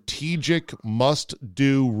strategic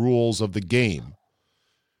must-do rules of the game,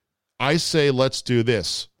 I say let's do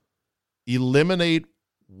this. Eliminate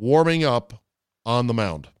warming up on the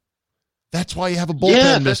mound. That's why you have a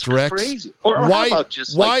bullpen, Mr. X. Crazy. Or why, how about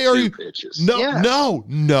just why are you pitches? No.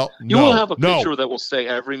 You will have a pitcher that will say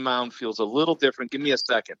every mound feels a little different. Give me a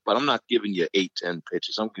second, but I'm not giving you 8-10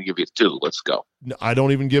 pitches. I'm going to give you 2. Let's go. No, I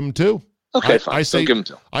don't even give him 2. Okay, fine. I say, give him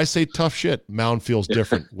 2. I say tough shit. Mound feels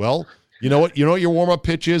different. Well, you know what? You know what your warm-up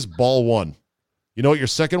pitch is? Ball 1. You know what your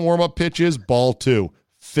second warm-up pitch is? Ball 2.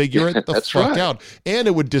 Figure it the fuck out. And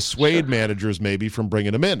it would dissuade managers maybe from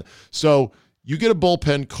bringing them in. So you get a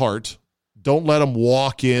bullpen cart. Don't let them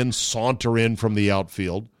walk in, saunter in from the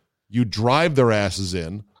outfield. You drive their asses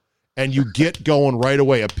in, and you get going right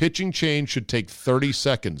away. A pitching change should take 30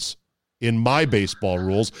 seconds in my baseball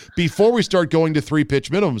rules before we start going to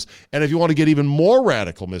 3-pitch minimums. And if you want to get even more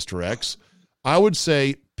radical, Mr. X, I would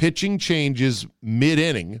say pitching changes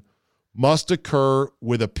mid-inning must occur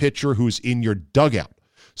with a pitcher who's in your dugout.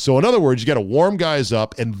 So in other words, you got to warm guys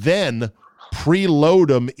up and then preload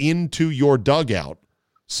them into your dugout.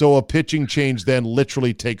 So a pitching change then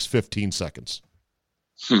literally takes 15 seconds.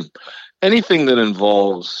 Anything that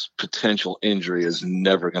involves potential injury is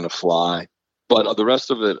never going to fly. But the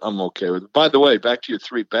rest of it, I'm okay with. By the way, back to your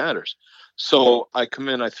 3 batters. So I come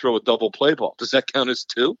in, I throw a double play ball. Does that count as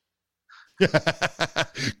 2?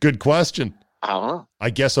 Good question. I don't know.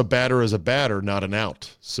 I guess a batter is a batter, not an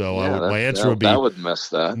out. So my answer would be that would mess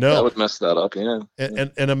that. No. That would mess that up. Yeah.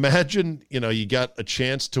 And imagine, you got a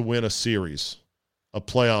chance to win a series, a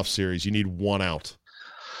playoff series. You need 1 out.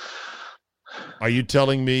 Are you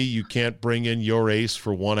telling me you can't bring in your ace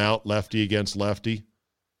for 1 out, lefty against lefty?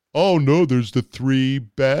 Oh no, there's the 3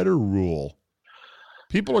 batter rule.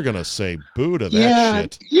 People are going to say boo to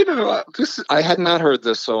that shit. I had not heard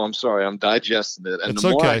this, so I'm sorry. I'm digesting it. And it's the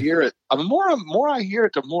more okay. I hear it, the more I hear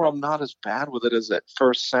it, the more I'm not as bad with it as at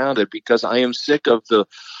first sounded, because I am sick of the,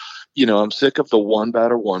 one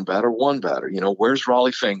batter. Where's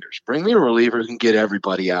Raleigh Fingers? Bring me a reliever who can get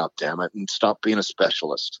everybody out, damn it, and stop being a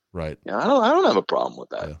specialist. Right. Yeah, I don't have a problem with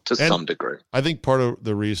that to some degree. I think part of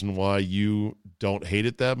the reason why you don't hate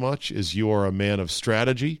it that much is you are a man of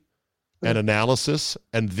strategy and analysis,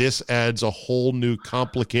 and this adds a whole new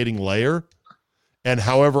complicating layer. And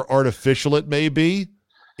however artificial it may be,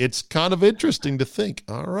 it's kind of interesting to think,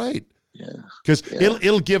 all right. Yeah. Because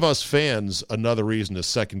it'll give us fans another reason to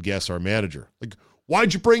second guess our manager. Like,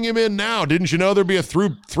 why'd you bring him in now? Didn't you know there'd be a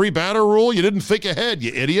 3 batter rule? You didn't think ahead,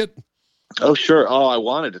 you idiot. Oh, sure. Oh, I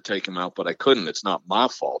wanted to take him out, but I couldn't. It's not my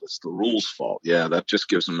fault. It's the rules' fault. Yeah, that just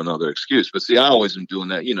gives them another excuse. But see, I always am doing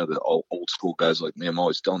that. The old school guys like me, I'm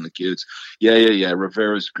always telling the kids, yeah,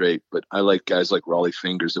 Rivera's great, but I like guys like Raleigh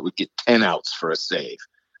Fingers that would get 10 outs for a save.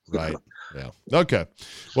 Right. Yeah. Okay.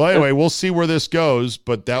 Well, anyway, we'll see where this goes,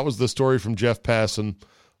 but that was the story from Jeff Passan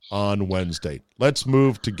on Wednesday. Let's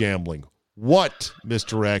move to gambling. What,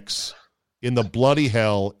 Mr. X, in the bloody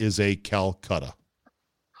hell is a Calcutta?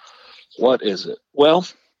 What is it? Well,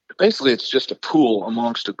 basically it's just a pool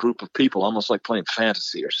amongst a group of people, almost like playing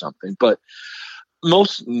fantasy or something. But the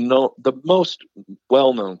most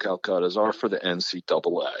well-known Calcuttas are for the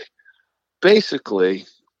NCAA. Basically,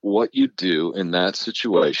 what you do in that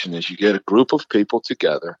situation is you get a group of people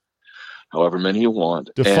together, however many you want.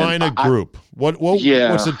 Define a group.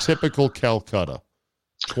 What's a typical Calcutta?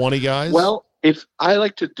 20 guys? Well, if I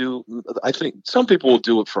like to do, I think some people will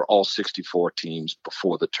do it for all 64 teams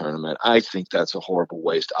before the tournament. I think that's a horrible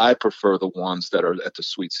waste. I prefer the ones that are at the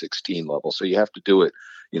Sweet 16 level. So you have to do it,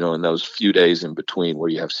 in those few days in between where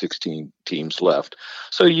you have 16 teams left.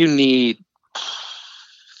 So you need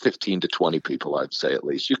 15 to 20 people, I'd say at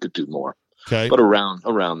least. You could do more. Okay. But around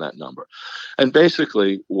that number. And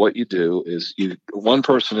basically what you do is one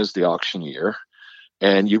person is the auctioneer,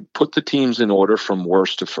 and you put the teams in order from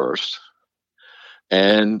worst to first.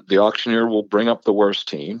 And the auctioneer will bring up the worst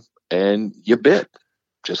team, and you bid,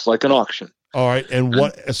 just like an auction. All right. And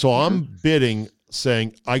so I'm bidding,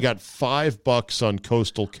 saying I got $5 on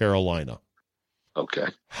Coastal Carolina. Okay.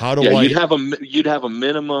 How do I? You'd have a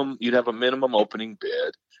minimum opening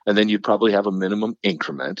bid, and then you'd probably have a minimum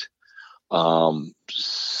increment.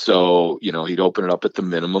 So, he'd open it up at the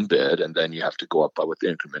minimum bid, and then you have to go up by what the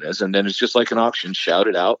increment is. And then it's just like an auction, shout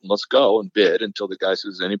it out and let's go and bid until the guy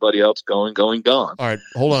says, anybody else going, gone. All right.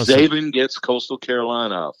 Hold on. Zabin gets Coastal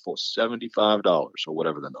Carolina for $75 or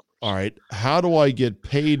whatever the number is. All right. How do I get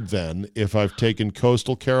paid then if I've taken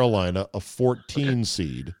Coastal Carolina, a 14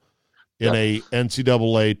 seed in a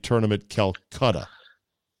NCAA tournament Calcutta?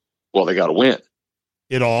 Well, they got to win.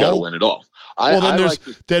 It all? Got to win it all.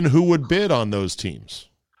 Then who would bid on those teams?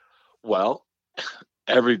 Well,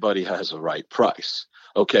 everybody has a right price.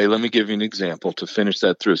 Okay, let me give you an example to finish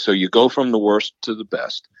that through. So you go from the worst to the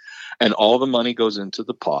best, and all the money goes into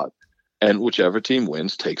the pot, and whichever team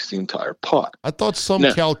wins takes the entire pot. I thought some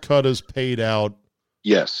Calcuttas paid out.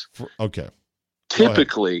 Yes. Okay.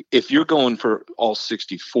 Typically, if you're going for all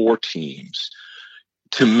 64 teams,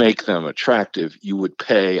 to make them attractive, you would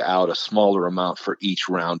pay out a smaller amount for each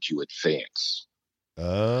round you advance.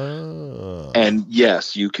 Oh. And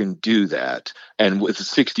yes, you can do that. And with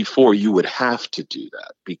 64, you would have to do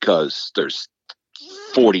that because there's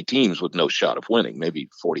 40 teams with no shot of winning, maybe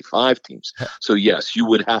 45 teams. So yes, you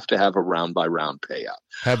would have to have a round by round payout.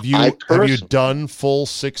 Have you done full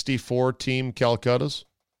 64 team Calcuttas?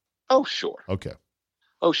 Oh, sure. Okay.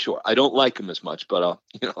 Oh, sure. I don't like them as much, but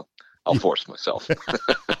I'll force myself.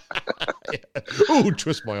 Ooh,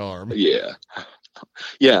 twist my arm. Yeah.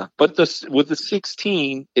 Yeah, but with the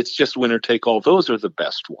 16, it's just winner take all. Those are the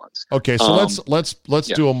best ones. Okay, so let's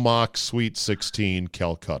do a mock Sweet 16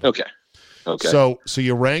 Calcutta. Okay. So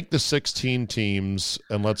you rank the 16 teams,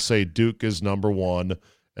 and let's say Duke is number 1,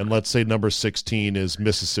 and let's say number 16 is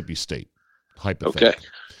Mississippi State, hypothetically. Okay,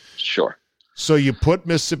 sure. So you put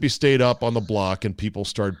Mississippi State up on the block, and people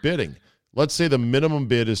start bidding. Let's say the minimum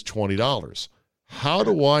bid is $20. How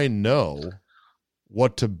do I know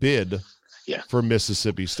what to bid for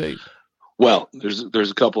Mississippi State? Well,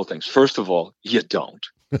 there's a couple of things. First of all, you don't.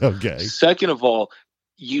 Okay. Second of all,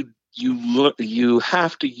 you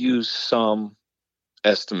have to use some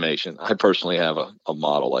estimation. I personally have a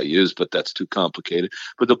model I use, but that's too complicated.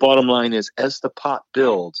 But the bottom line is, as the pot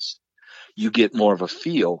builds, you get more of a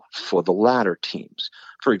feel for the latter teams.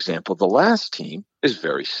 For example, the last team is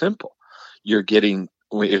very simple. You're getting,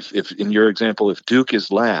 if in your example, if Duke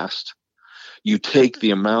is last, you take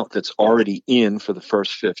the amount that's already in for the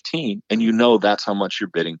first 15, and that's how much you're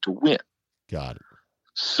bidding to win. Got it.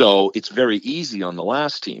 So it's very easy on the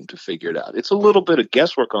last team to figure it out. It's a little bit of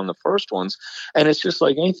guesswork on the first ones, and it's just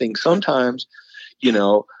like anything. Sometimes,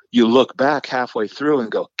 you look back halfway through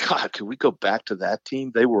and go, God, could we go back to that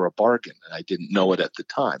team? They were a bargain, and I didn't know it at the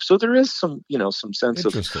time. So there is some sense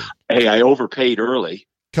of, hey, I overpaid early.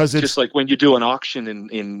 Because it's just like when you do an auction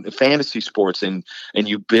in fantasy sports and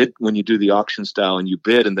you bid when you do the auction style and you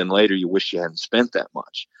bid, and then later you wish you hadn't spent that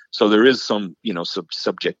much. So there is some,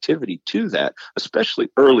 subjectivity to that,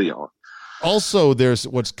 especially early on. Also,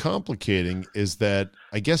 what's complicating is that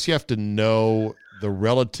I guess you have to know the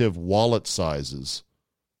relative wallet sizes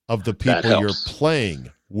of the people you're playing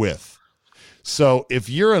with. So if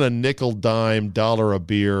you're in a nickel, dime, dollar a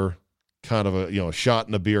beer kind of a shot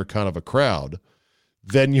in a beer kind of a crowd,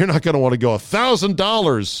 then you're not going to want to go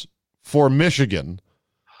 $1,000 for Michigan.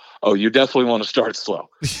 Oh, you definitely want to start slow.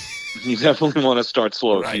 You definitely want to start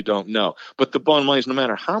slow if you don't know. But the bottom line is, no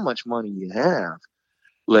matter how much money you have,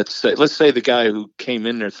 let's say the guy who came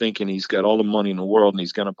in there thinking he's got all the money in the world and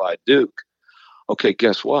he's going to buy Duke. Okay,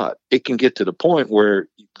 guess what? It can get to the point where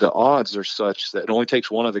the odds are such that it only takes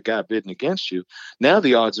one other guy bidding against you. Now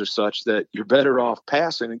the odds are such that you're better off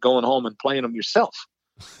passing and going home and playing them yourself.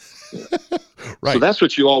 Right. So that's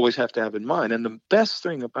what you always have to have in mind. And the best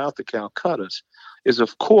thing about the Calcuttas is,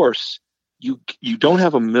 of course, you don't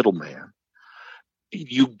have a middleman.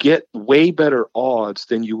 You get way better odds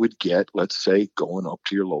than you would get, let's say, going up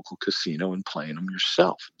to your local casino and playing them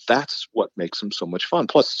yourself. That's what makes them so much fun.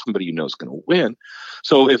 Plus, somebody you know is going to win.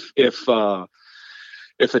 So if a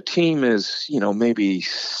team is, maybe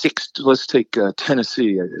 6, let's take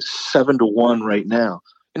Tennessee, 7-1 right now.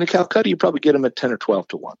 In the Calcutta, you probably get them at 10 or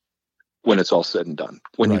 12-1. When it's all said and done,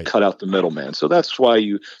 when you cut out the middleman. So that's why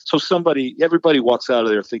everybody walks out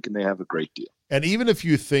of there thinking they have a great deal. And even if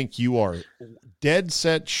you think you are dead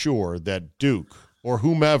set sure that Duke or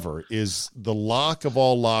whomever is the lock of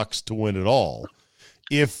all locks to win it all,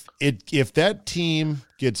 if that team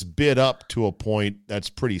gets bid up to a point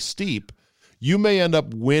that's pretty steep, you may end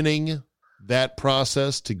up winning that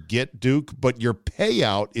process to get Duke, but your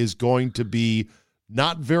payout is going to be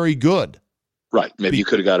not very good. Right. Maybe you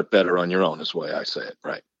could have got it better on your own, is the way I say it.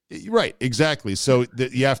 Right. Right. Exactly. So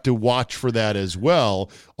you have to watch for that as well,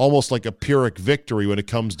 almost like a Pyrrhic victory when it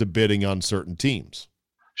comes to bidding on certain teams.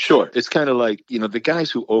 Sure. It's kind of like, the guys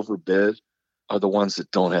who overbid are the ones that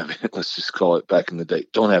don't have, let's just call it back in the day,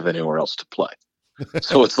 don't have anywhere else to play.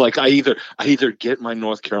 So it's like I either get my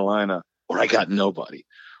North Carolina or I got nobody.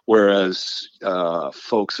 Whereas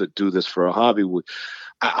folks that do this for a hobby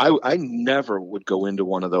I never would go into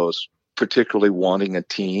one of those particularly wanting a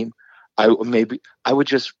team. I would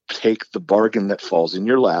just take the bargain that falls in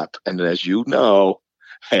your lap, and as you know,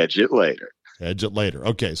 hedge it later.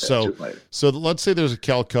 Okay, so let's say there's a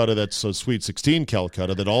Calcutta that's a Sweet 16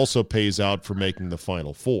 Calcutta that also pays out for making the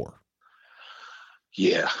Final Four.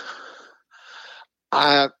 Yeah.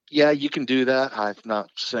 You can do that. I'm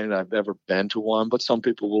not saying I've ever been to one, but some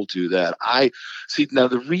people will do that. Now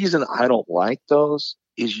the reason I don't like those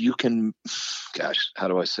is you can, how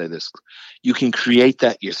do I say this? You can create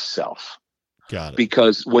that yourself. Got it.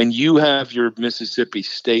 Because when you have your Mississippi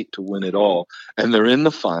State to win it all and they're in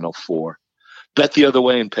the Final Four, bet the other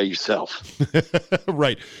way and pay yourself.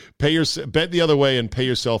 Right. Bet the other way and pay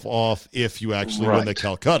yourself off if you actually win the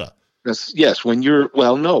Calcutta. Yes,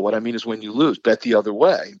 what I mean is when you lose, bet the other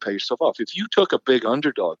way and pay yourself off. If you took a big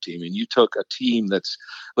underdog team and you took a team that's,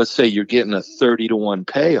 let's say you're getting a 30-1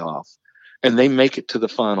 payoff, and they make it to the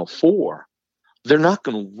Final Four, they're not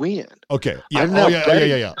going to win. Okay. Yeah. I'm now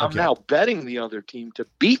betting, Okay. I'm now betting the other team to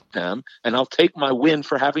beat them, and I'll take my win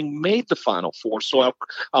for having made the Final Four. So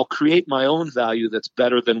I'll create my own value that's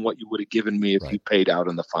better than what you would have given me if you paid out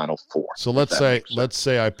in the Final Four. So let's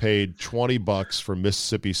say I paid $20 for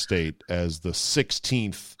Mississippi State as the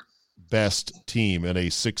 16th best team in a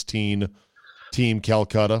 16-team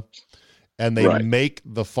Calcutta, and they make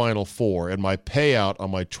the Final Four, and my payout on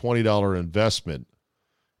my $20 investment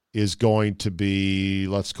is going to be,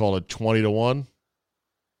 let's call it 20-1.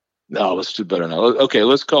 No, let's do better now. Okay,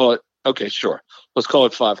 let's call it. Okay, sure. Let's call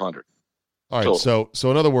it 500. All right. Total.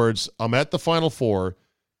 So in other words, I'm at the Final Four.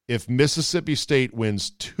 If Mississippi State wins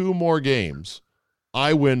 2 more games,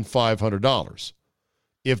 I win $500.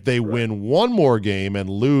 If they win 1 more game and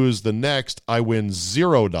lose the next, I win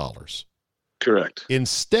 $0. Correct.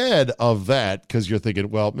 Instead of that, because you're thinking,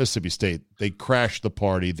 well, Mississippi State, they crashed the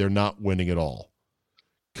party. They're not winning at all.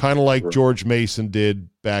 Kind of like George Mason did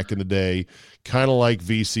back in the day, kind of like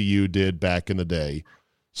VCU did back in the day.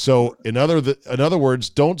 So in other words,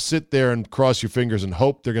 don't sit there and cross your fingers and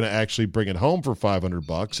hope they're going to actually bring it home for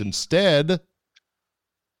 $500. Instead,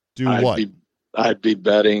 what? I'd be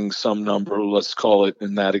betting some number. Let's call it,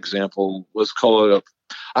 in that example, let's call it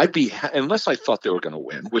unless I thought they were going to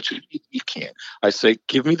win, which you can't. I say,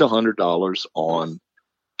 give me the $100 on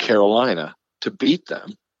Carolina to beat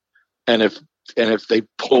them, and if they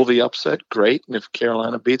pull the upset, great. And if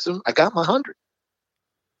Carolina beats them, I got my 100.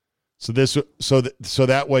 So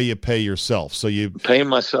that way you pay yourself. So you pay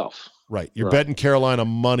myself. Right. You're betting Carolina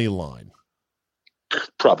money line.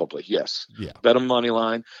 Probably, yes. Yeah. Bet a money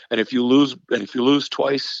line. And if you lose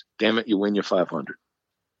twice, damn it, you win your 500.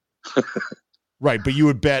 Right, but you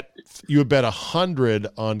would bet 100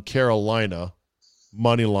 on Carolina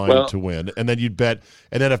money line to win, and then you'd bet,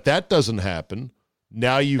 and then if that doesn't happen, and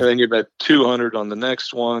then you bet 200 on the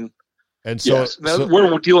next one. And so,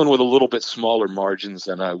 we're dealing with a little bit smaller margins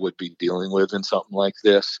than I would be dealing with in something like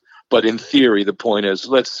this. But in theory, the point is,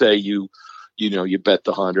 let's say you bet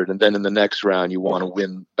the 100, and then in the next round you want to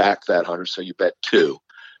win back that 100, so you bet 2.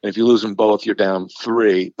 And if you lose them both, you're down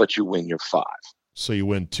 3, but you win your 5. So you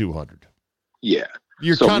win 200. Yeah.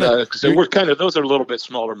 We're those are a little bit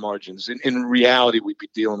smaller margins. In reality, we'd be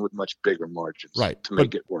dealing with much bigger margins to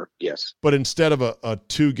make it work. Yes. But instead of a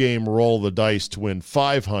 2-game roll of the dice to win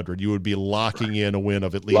 500, you would be locking in a win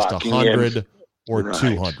of at least 100 or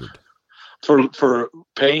 200. For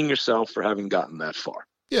paying yourself for having gotten that far.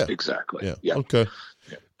 Yeah. Exactly. Yeah. Okay.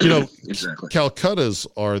 Yeah. Exactly. Calcuttas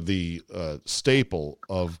are the staple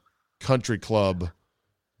of country club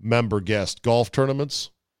member guest golf tournaments.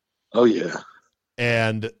 Oh, yeah.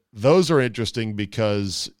 And those are interesting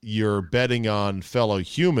because you're betting on fellow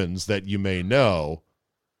humans that you may know,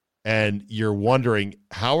 and you're wondering,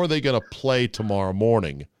 how are they going to play tomorrow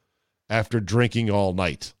morning after drinking all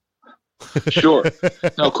night? Sure.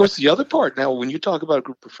 Now, of course, the other part, now, when you talk about a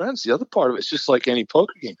group of friends, the other part of it's just like any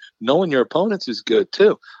poker game. Knowing your opponents is good,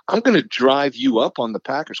 too. I'm going to drive you up on the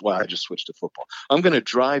Packers. Well, I just switched to football. I'm going to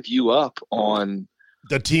drive you up on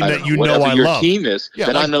the team that you know I your love. Team is,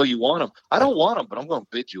 then I know you want them. I don't want them, but I'm going to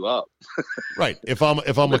bid you up. Right. If I'm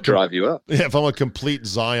drive you up. If I'm a complete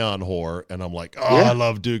Zion whore and I'm like, I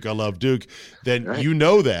love Duke, then you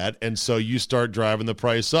know that, and so you start driving the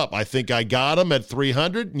price up. I think I got him at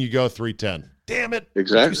 300, and you go 310. Damn it!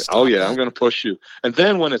 Exactly. Oh yeah, I'm going to push you. And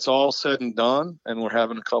then when it's all said and done, and we're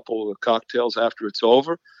having a couple of cocktails after it's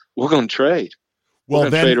over, we're going to trade. Well,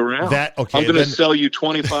 then trade around. I'm going to sell you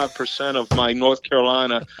 25% of my North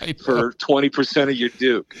Carolina for 20% of your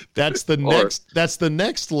Duke. That's the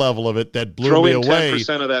next level of it that blew throw me in away.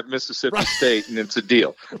 10% of that Mississippi State, and it's a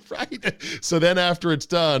deal. Right. So then after it's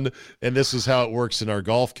done, and this is how it works in our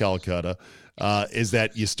golf Calcutta, is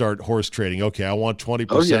that you start horse trading. Okay, I want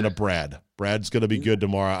 20% of Brad. Brad's going to be good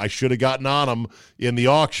tomorrow. I should have gotten on him in the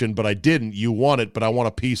auction, but I didn't. You want it, but I want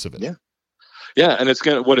a piece of it. Yeah. Yeah, and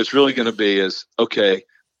what it's really going to be is, okay,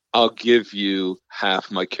 I'll give you half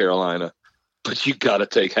my Carolina, but you got to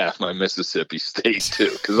take half my Mississippi State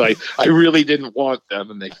too, because I really didn't want them,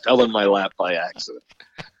 and they fell in my lap by accident.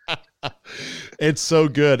 It's so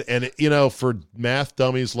good, and for math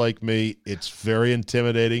dummies like me, it's very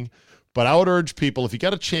intimidating. But I would urge people, if you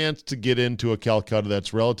got a chance to get into a Calcutta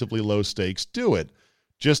that's relatively low stakes, do it.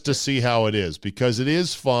 Just to see how it is, because it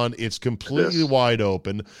is fun. It's completely wide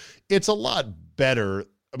open. It's a lot better.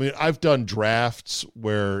 I mean, I've done drafts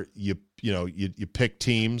where you pick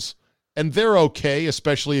teams, and they're okay,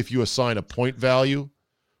 especially if you assign a point value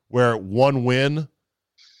where 1 win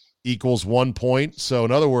equals 1 point. So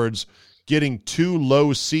in other words, getting 2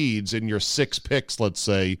 low seeds in your 6 picks, let's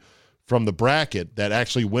say, from the bracket that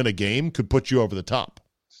actually win a game could put you over the top.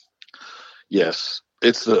 Yes.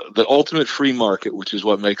 It's the ultimate free market, which is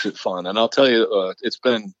what makes it fun. And I'll tell you, it's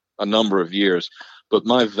been a number of years, but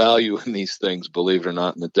my value in these things, believe it or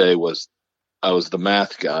not, in the day was I was the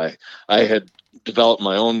math guy. I had developed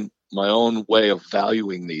my own way of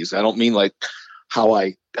valuing these. I don't mean like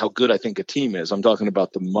how good I think a team is. I'm talking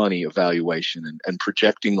about the money evaluation and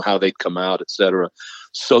projecting how they'd come out, et cetera.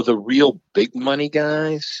 So the real big money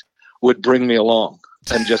guys would bring me along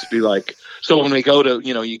and just be like, so when we go to,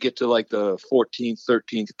 you get to like the 14th,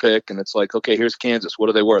 13th pick, and it's like, okay, here's Kansas. What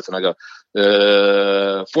are they worth? And I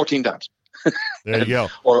go, 14 times. There you go.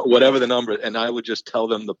 Or whatever the number. And I would just tell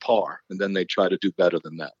them the par, and then they try to do better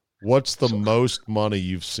than that. What's the most money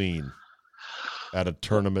you've seen at a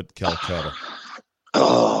tournament, Calcutta?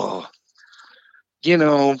 Oh,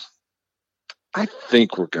 I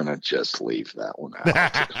think we're going to just leave that one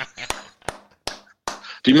out.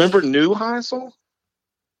 Do you remember Neuheisel?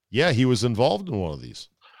 Yeah, he was involved in one of these.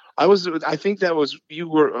 I think that was, you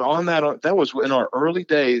were on that. That was in our early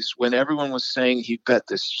days when everyone was saying he bet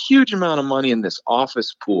this huge amount of money in this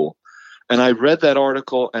office pool. And I read that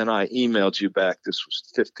article and I emailed you back. This was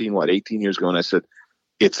 18 years ago. And I said,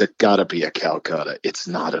 it's gotta be a Calcutta. It's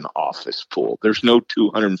not an office pool. There's no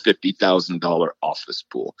 $250,000 office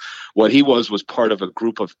pool. What he was part of a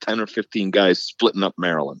group of 10 or 15 guys splitting up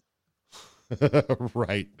Maryland.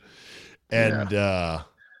 Right. And,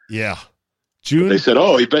 yeah. June. They said,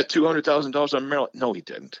 "Oh, he bet $200,000 on Maryland." No, he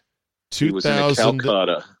didn't. He was in a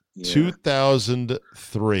Calcutta. Yeah.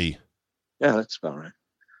 2003. Yeah, that's about right.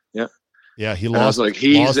 Yeah. Yeah, he and lost. I was like,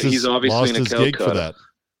 he's obviously in a Calcutta. Gig for that.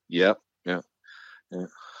 Yep. Yeah.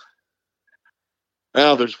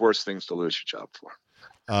 Well, there's worse things to lose your job for.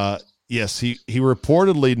 Yes, he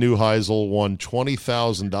reportedly Neuheisel won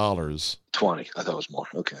 $20,000. 20. I thought it was more.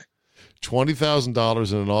 Okay.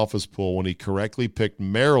 $20,000 in an office pool when he correctly picked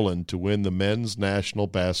Maryland to win the men's national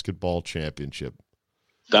basketball championship.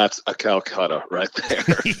 That's a Calcutta right there.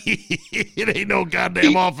 It ain't no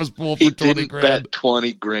goddamn office pool for 20 grand. He bet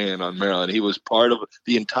 20 grand on Maryland. He was part of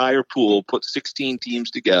the entire pool, put 16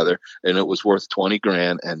 teams together, and it was worth 20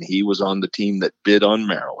 grand, and he was on the team that bid on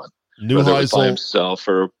Maryland. Neuheisel by himself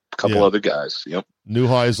or a couple other guys. Yep.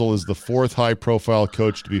 Neuheisel is the fourth high-profile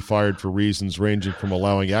coach to be fired for reasons ranging from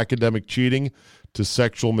allowing academic cheating to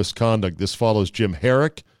sexual misconduct. This follows Jim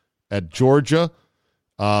Herrick at Georgia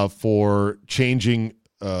for changing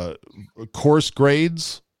course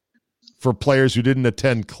grades for players who didn't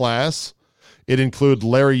attend class. It included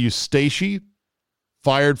Larry Eustache,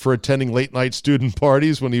 fired for attending late-night student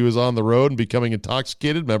parties when he was on the road and becoming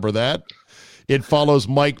intoxicated. Remember that? It follows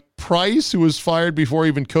Mike Price, who was fired before he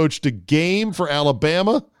even coached a game for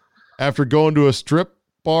Alabama after going to a strip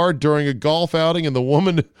bar during a golf outing, and the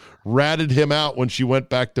woman ratted him out when she went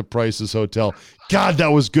back to Price's hotel. God,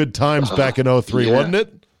 that was good times back in 03, wasn't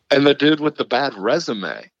it? And the dude with the bad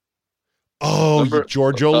resume. Oh, remember?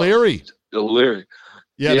 George O'Leary. O'Leary.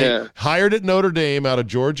 Yeah, they hired at Notre Dame out of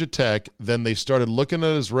Georgia Tech. Then they started looking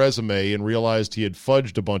at his resume and realized he had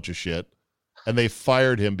fudged a bunch of shit. And they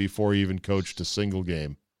fired him before he even coached a single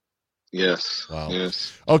game. Yes. Wow.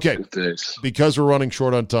 Yes. Okay. Because we're running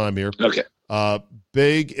short on time here. Okay.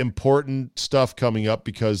 Big, important stuff coming up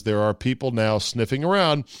because there are people now sniffing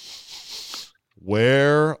around.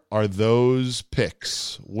 Where are those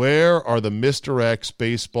picks? Where are the Mr. X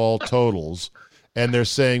baseball totals? And they're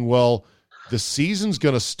saying, well, the season's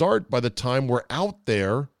going to start by the time we're out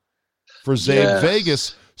there for Zabe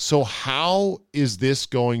Vegas. So how is this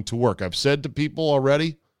going to work? I've said to people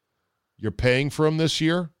already, you're paying for him this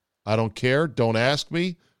year. I don't care. Don't ask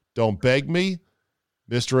me. Don't beg me.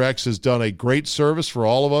 Mr. X has done a great service for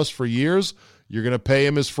all of us for years. You're going to pay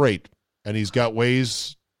him his freight, and he's got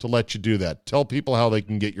ways to let you do that. Tell people how they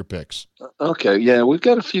can get your picks. Okay, yeah, we've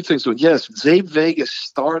got a few things. Yes, Zabe Vegas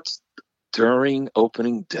starts during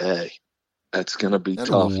opening day. That's going to be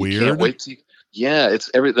tough. Weird. You can't wait to... Yeah,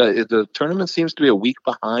 the tournament seems to be a week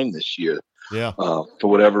behind this year. Yeah. For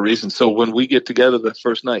whatever reason. So when we get together the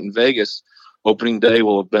first night in Vegas, opening day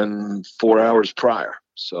will have been 4 hours prior.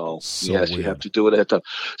 So yes, weird. You have to do it ahead of time.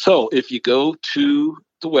 So if you go to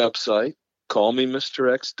the website,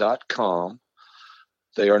 callmemrx.com,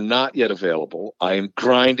 they are not yet available. I'm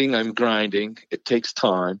grinding. It takes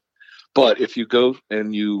time. But if you go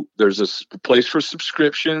and there's a place for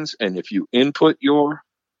subscriptions, and if you input your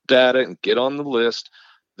data and get on the list,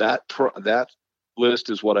 that list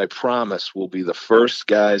is what I promise will be the first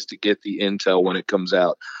guys to get the intel when it comes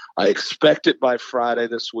out. I expect it by Friday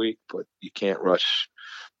this week, but you can't rush.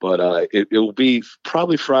 But it will be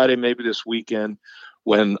probably Friday, maybe this weekend,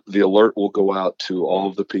 when the alert will go out to all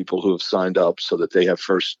of the people who have signed up so that they have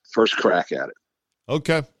first crack at it.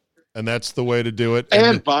 Okay. and that's the way to do it.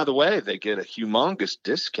 And by the way, they get a humongous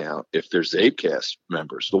discount if they're Zabecast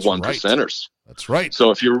members, the one percenters. That's right.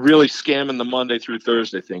 So if you're really scamming the Monday through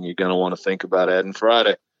Thursday thing, you're going to want to think about adding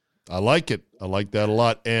Friday. I like it. I like that a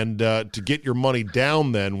lot. And to get your money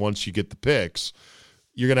down then, once you get the picks,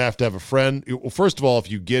 you're going to have a friend. Well, first of all,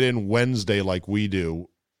 if you get in Wednesday like we do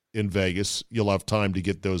in Vegas, you'll have time to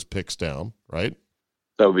get those picks down, right?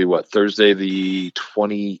 That would be what? Thursday the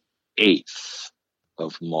 28th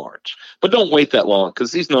of March. But don't wait that long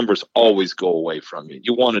because these numbers always go away from you.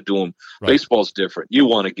 You want to do them. Right. Baseball's different. You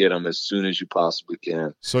want to get them as soon as you possibly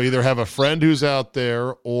can. So either have a friend who's out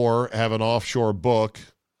there or have an offshore book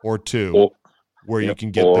or two where you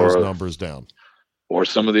can get those numbers down. Or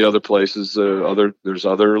some of the other places, there's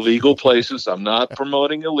other legal places. I'm not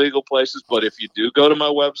promoting illegal places, but if you do go to my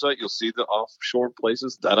website, you'll see the offshore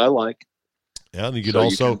places that I like. Yeah, and you could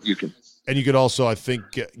also, I think,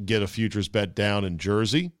 get a futures bet down in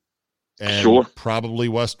Jersey, and probably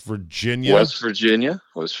West Virginia. So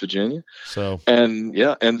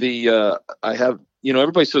I have,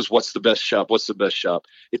 everybody says, "What's the best shop? What's the best shop?"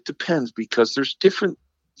 It depends because there's different.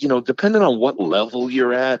 Depending on what level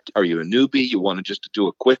you're at, are you a newbie? You want to just do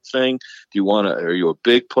a quick thing? Are you a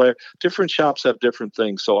big player? Different shops have different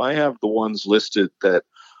things. So I have the ones listed that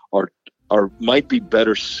might be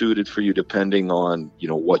better suited for you depending on,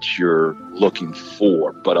 what you're looking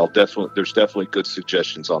for. But there's definitely good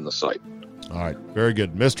suggestions on the site. All right. Very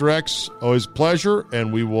good. Mr. X, always a pleasure.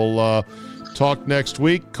 And we will talk next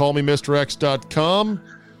week. Call me MrX.com.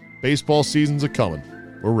 Baseball season's a-coming.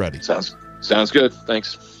 We're ready. Sounds good.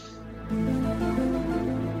 Thanks.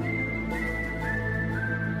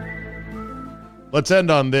 Let's end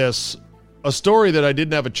on this. A story that I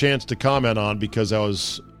didn't have a chance to comment on because I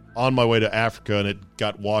was on my way to Africa and it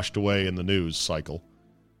got washed away in the news cycle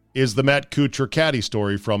is the Matt Kuchar caddy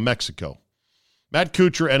story from Mexico. Matt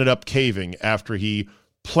Kuchar ended up caving after he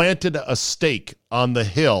planted a stake on the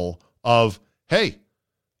hill of, hey,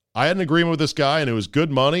 I had an agreement with this guy and it was good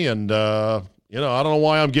money and, I don't know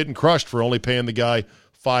why I'm getting crushed for only paying the guy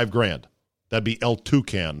 $5,000. That'd be El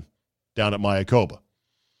Tucan down at Mayakoba.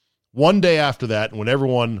 One day after that, when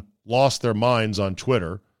everyone lost their minds on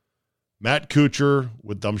Twitter, Matt Kuchar,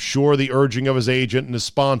 with I'm sure the urging of his agent and his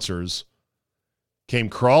sponsors, came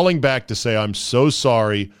crawling back to say, I'm so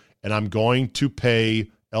sorry, and I'm going to pay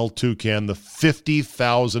El Tucan the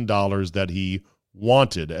 $50,000 that he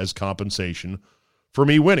wanted as compensation for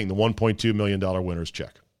me winning the $1.2 million winner's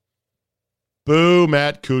check. Boo,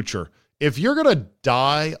 Matt Kuchar. If you're going to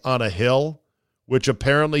die on a hill, which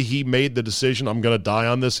apparently he made the decision, I'm going to die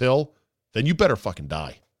on this hill, then you better fucking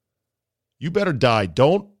die. You better die.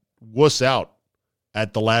 Don't wuss out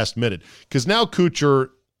at the last minute. Because now Kuchar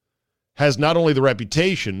has not only the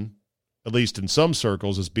reputation, at least in some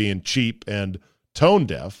circles, as being cheap and tone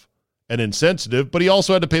deaf and insensitive, but he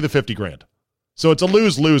also had to pay the $50,000. So it's a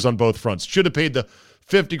lose-lose on both fronts. Should have paid the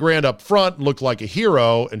 $50,000 up front and looked like a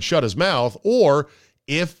hero and shut his mouth, or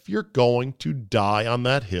if you're going to die on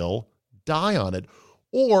that hill, die on it.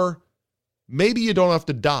 Or maybe you don't have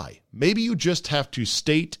to die. Maybe you just have to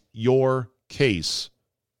state your case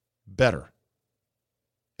better.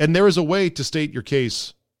 And there is a way to state your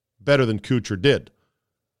case better than Kuchar did.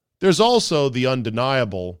 There's also the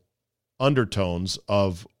undeniable undertones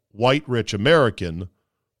of white, rich American,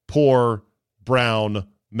 poor, brown,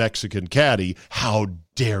 Mexican caddy. How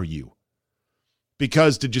dare you?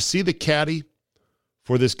 Because did you see the caddy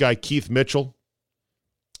for this guy, Keith Mitchell?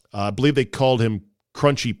 I believe they called him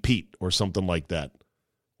Crunchy Pete or something like that.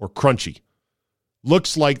 Or Crunchy.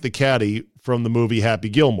 Looks like the caddy from the movie Happy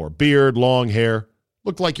Gilmore. Beard, long hair.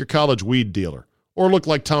 Looked like your college weed dealer. Or looked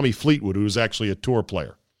like Tommy Fleetwood, who was actually a tour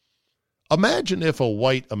player. Imagine if a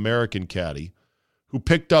white American caddy who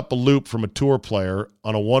picked up a loop from a tour player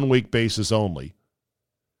on a one-week basis only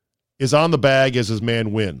is on the bag as his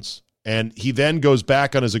man wins. And he then goes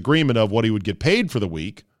back on his agreement of what he would get paid for the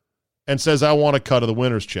week and says, I want a cut of the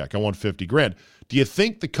winner's check. I want $50,000. Do you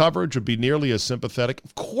think the coverage would be nearly as sympathetic?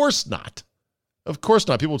 Of course not. Of course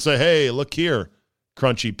not. People would say, hey, look here,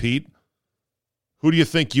 Crunchy Pete. Who do you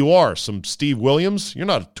think you are? Some Steve Williams? You're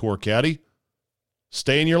not a tour caddy.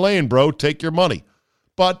 Stay in your lane, bro. Take your money.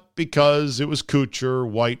 But because it was Kuchar,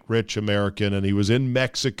 white, rich American, and he was in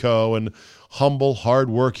Mexico and humble,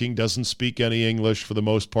 hardworking, doesn't speak any English for the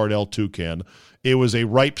most part, El Tucan, it was a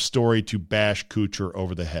ripe story to bash Kuchar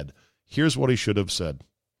over the head. Here's what he should have said.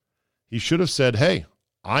 He should have said, hey,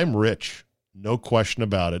 I'm rich, no question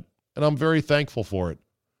about it, and I'm very thankful for it.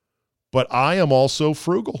 But I am also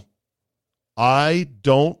frugal. I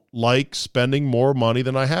don't like spending more money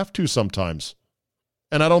than I have to sometimes.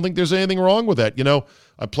 And I don't think there's anything wrong with that. You know,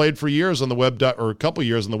 I played for years on the a couple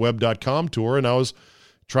years on the web.com tour, and I was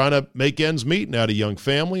trying to make ends meet and had a young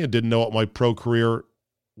family and didn't know what my pro career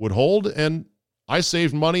would hold. And I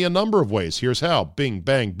saved money a number of ways. Here's how. Bing,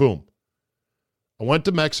 bang, boom. I went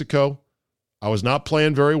to Mexico. I was not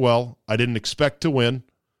playing very well. I didn't expect to win.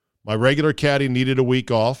 My regular caddy needed a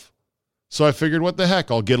week off. So I figured, what the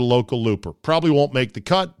heck, I'll get a local looper. Probably won't make the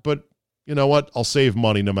cut, but you know what? I'll save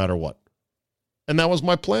money no matter what. And that was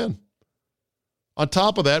my plan. On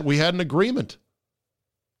top of that, we had an agreement.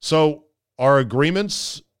 So are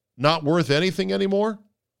agreements not worth anything anymore?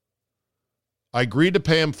 I agreed to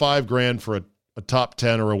pay him $5,000 for a top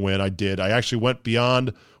 10 or a win. I did. I actually went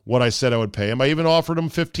beyond what I said I would pay him. I even offered him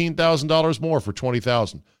 $15,000 more for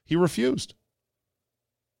 $20,000. He refused.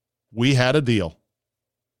 We had a deal,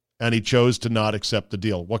 and he chose to not accept the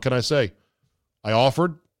deal. What can I say? I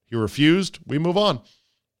offered. He refused. We move on.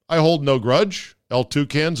 I hold no grudge. El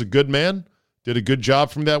Toucan's a good man. Did a good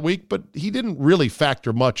job from that week, but he didn't really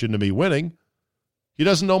factor much into me winning. He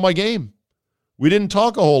doesn't know my game. We didn't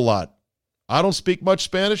talk a whole lot. I don't speak much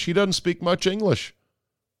Spanish. He doesn't speak much English.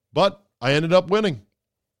 But I ended up winning.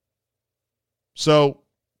 So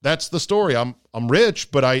that's the story. I'm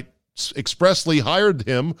rich, but I expressly hired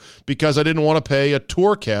him because I didn't want to pay a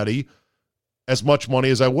tour caddy as much money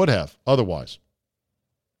as I would have otherwise.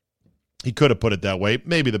 He could have put it that way.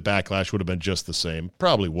 Maybe the backlash would have been just the same.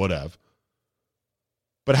 Probably would have.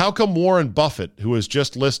 But how come Warren Buffett, who is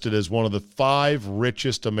just listed as one of the 5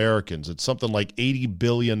 richest Americans, it's something like $80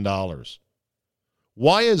 billion.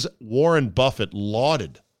 Why is Warren Buffett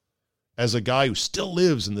lauded as a guy who still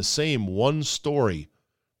lives in the same one-story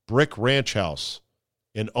brick ranch house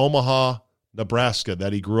in Omaha, Nebraska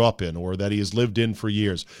that he grew up in or that he has lived in for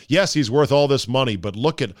years? Yes, he's worth all this money, but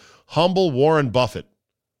look at humble Warren Buffett,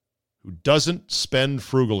 who doesn't spend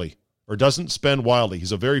frugally or doesn't spend wildly.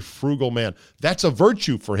 He's a very frugal man. That's a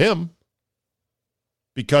virtue for him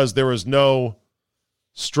because there is no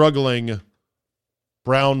struggling,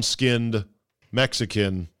 brown-skinned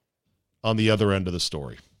Mexican on the other end of the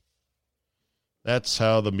story. That's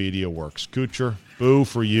how the media works. Kuchar, boo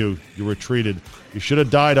for you. You retreated. You should have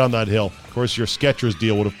died on that hill. Of course, your Skechers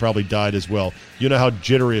deal would have probably died as well. You know how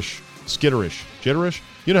skitterish?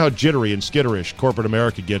 You know how jittery and skitterish corporate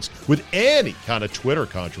America gets with any kind of Twitter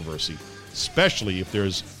controversy, especially if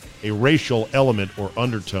there's a racial element or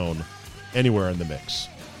undertone anywhere in the mix.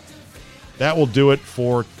 That will do it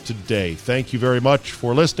for today. Thank you very much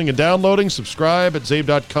for listening and downloading. Subscribe at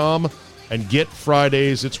zabe.com and get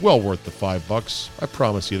Fridays. It's well worth the $5. I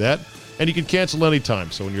promise you that. And you can cancel anytime.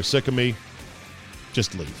 So when you're sick of me,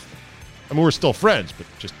 just leave. I mean, we're still friends, but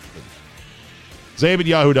just leave.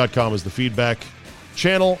 zabe@yahoo.com is the feedback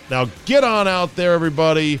channel. Now get on out there,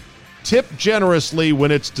 everybody. Tip generously when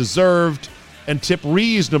it's deserved and tip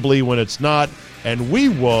reasonably when it's not. And we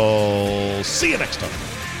will see you next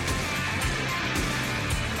time.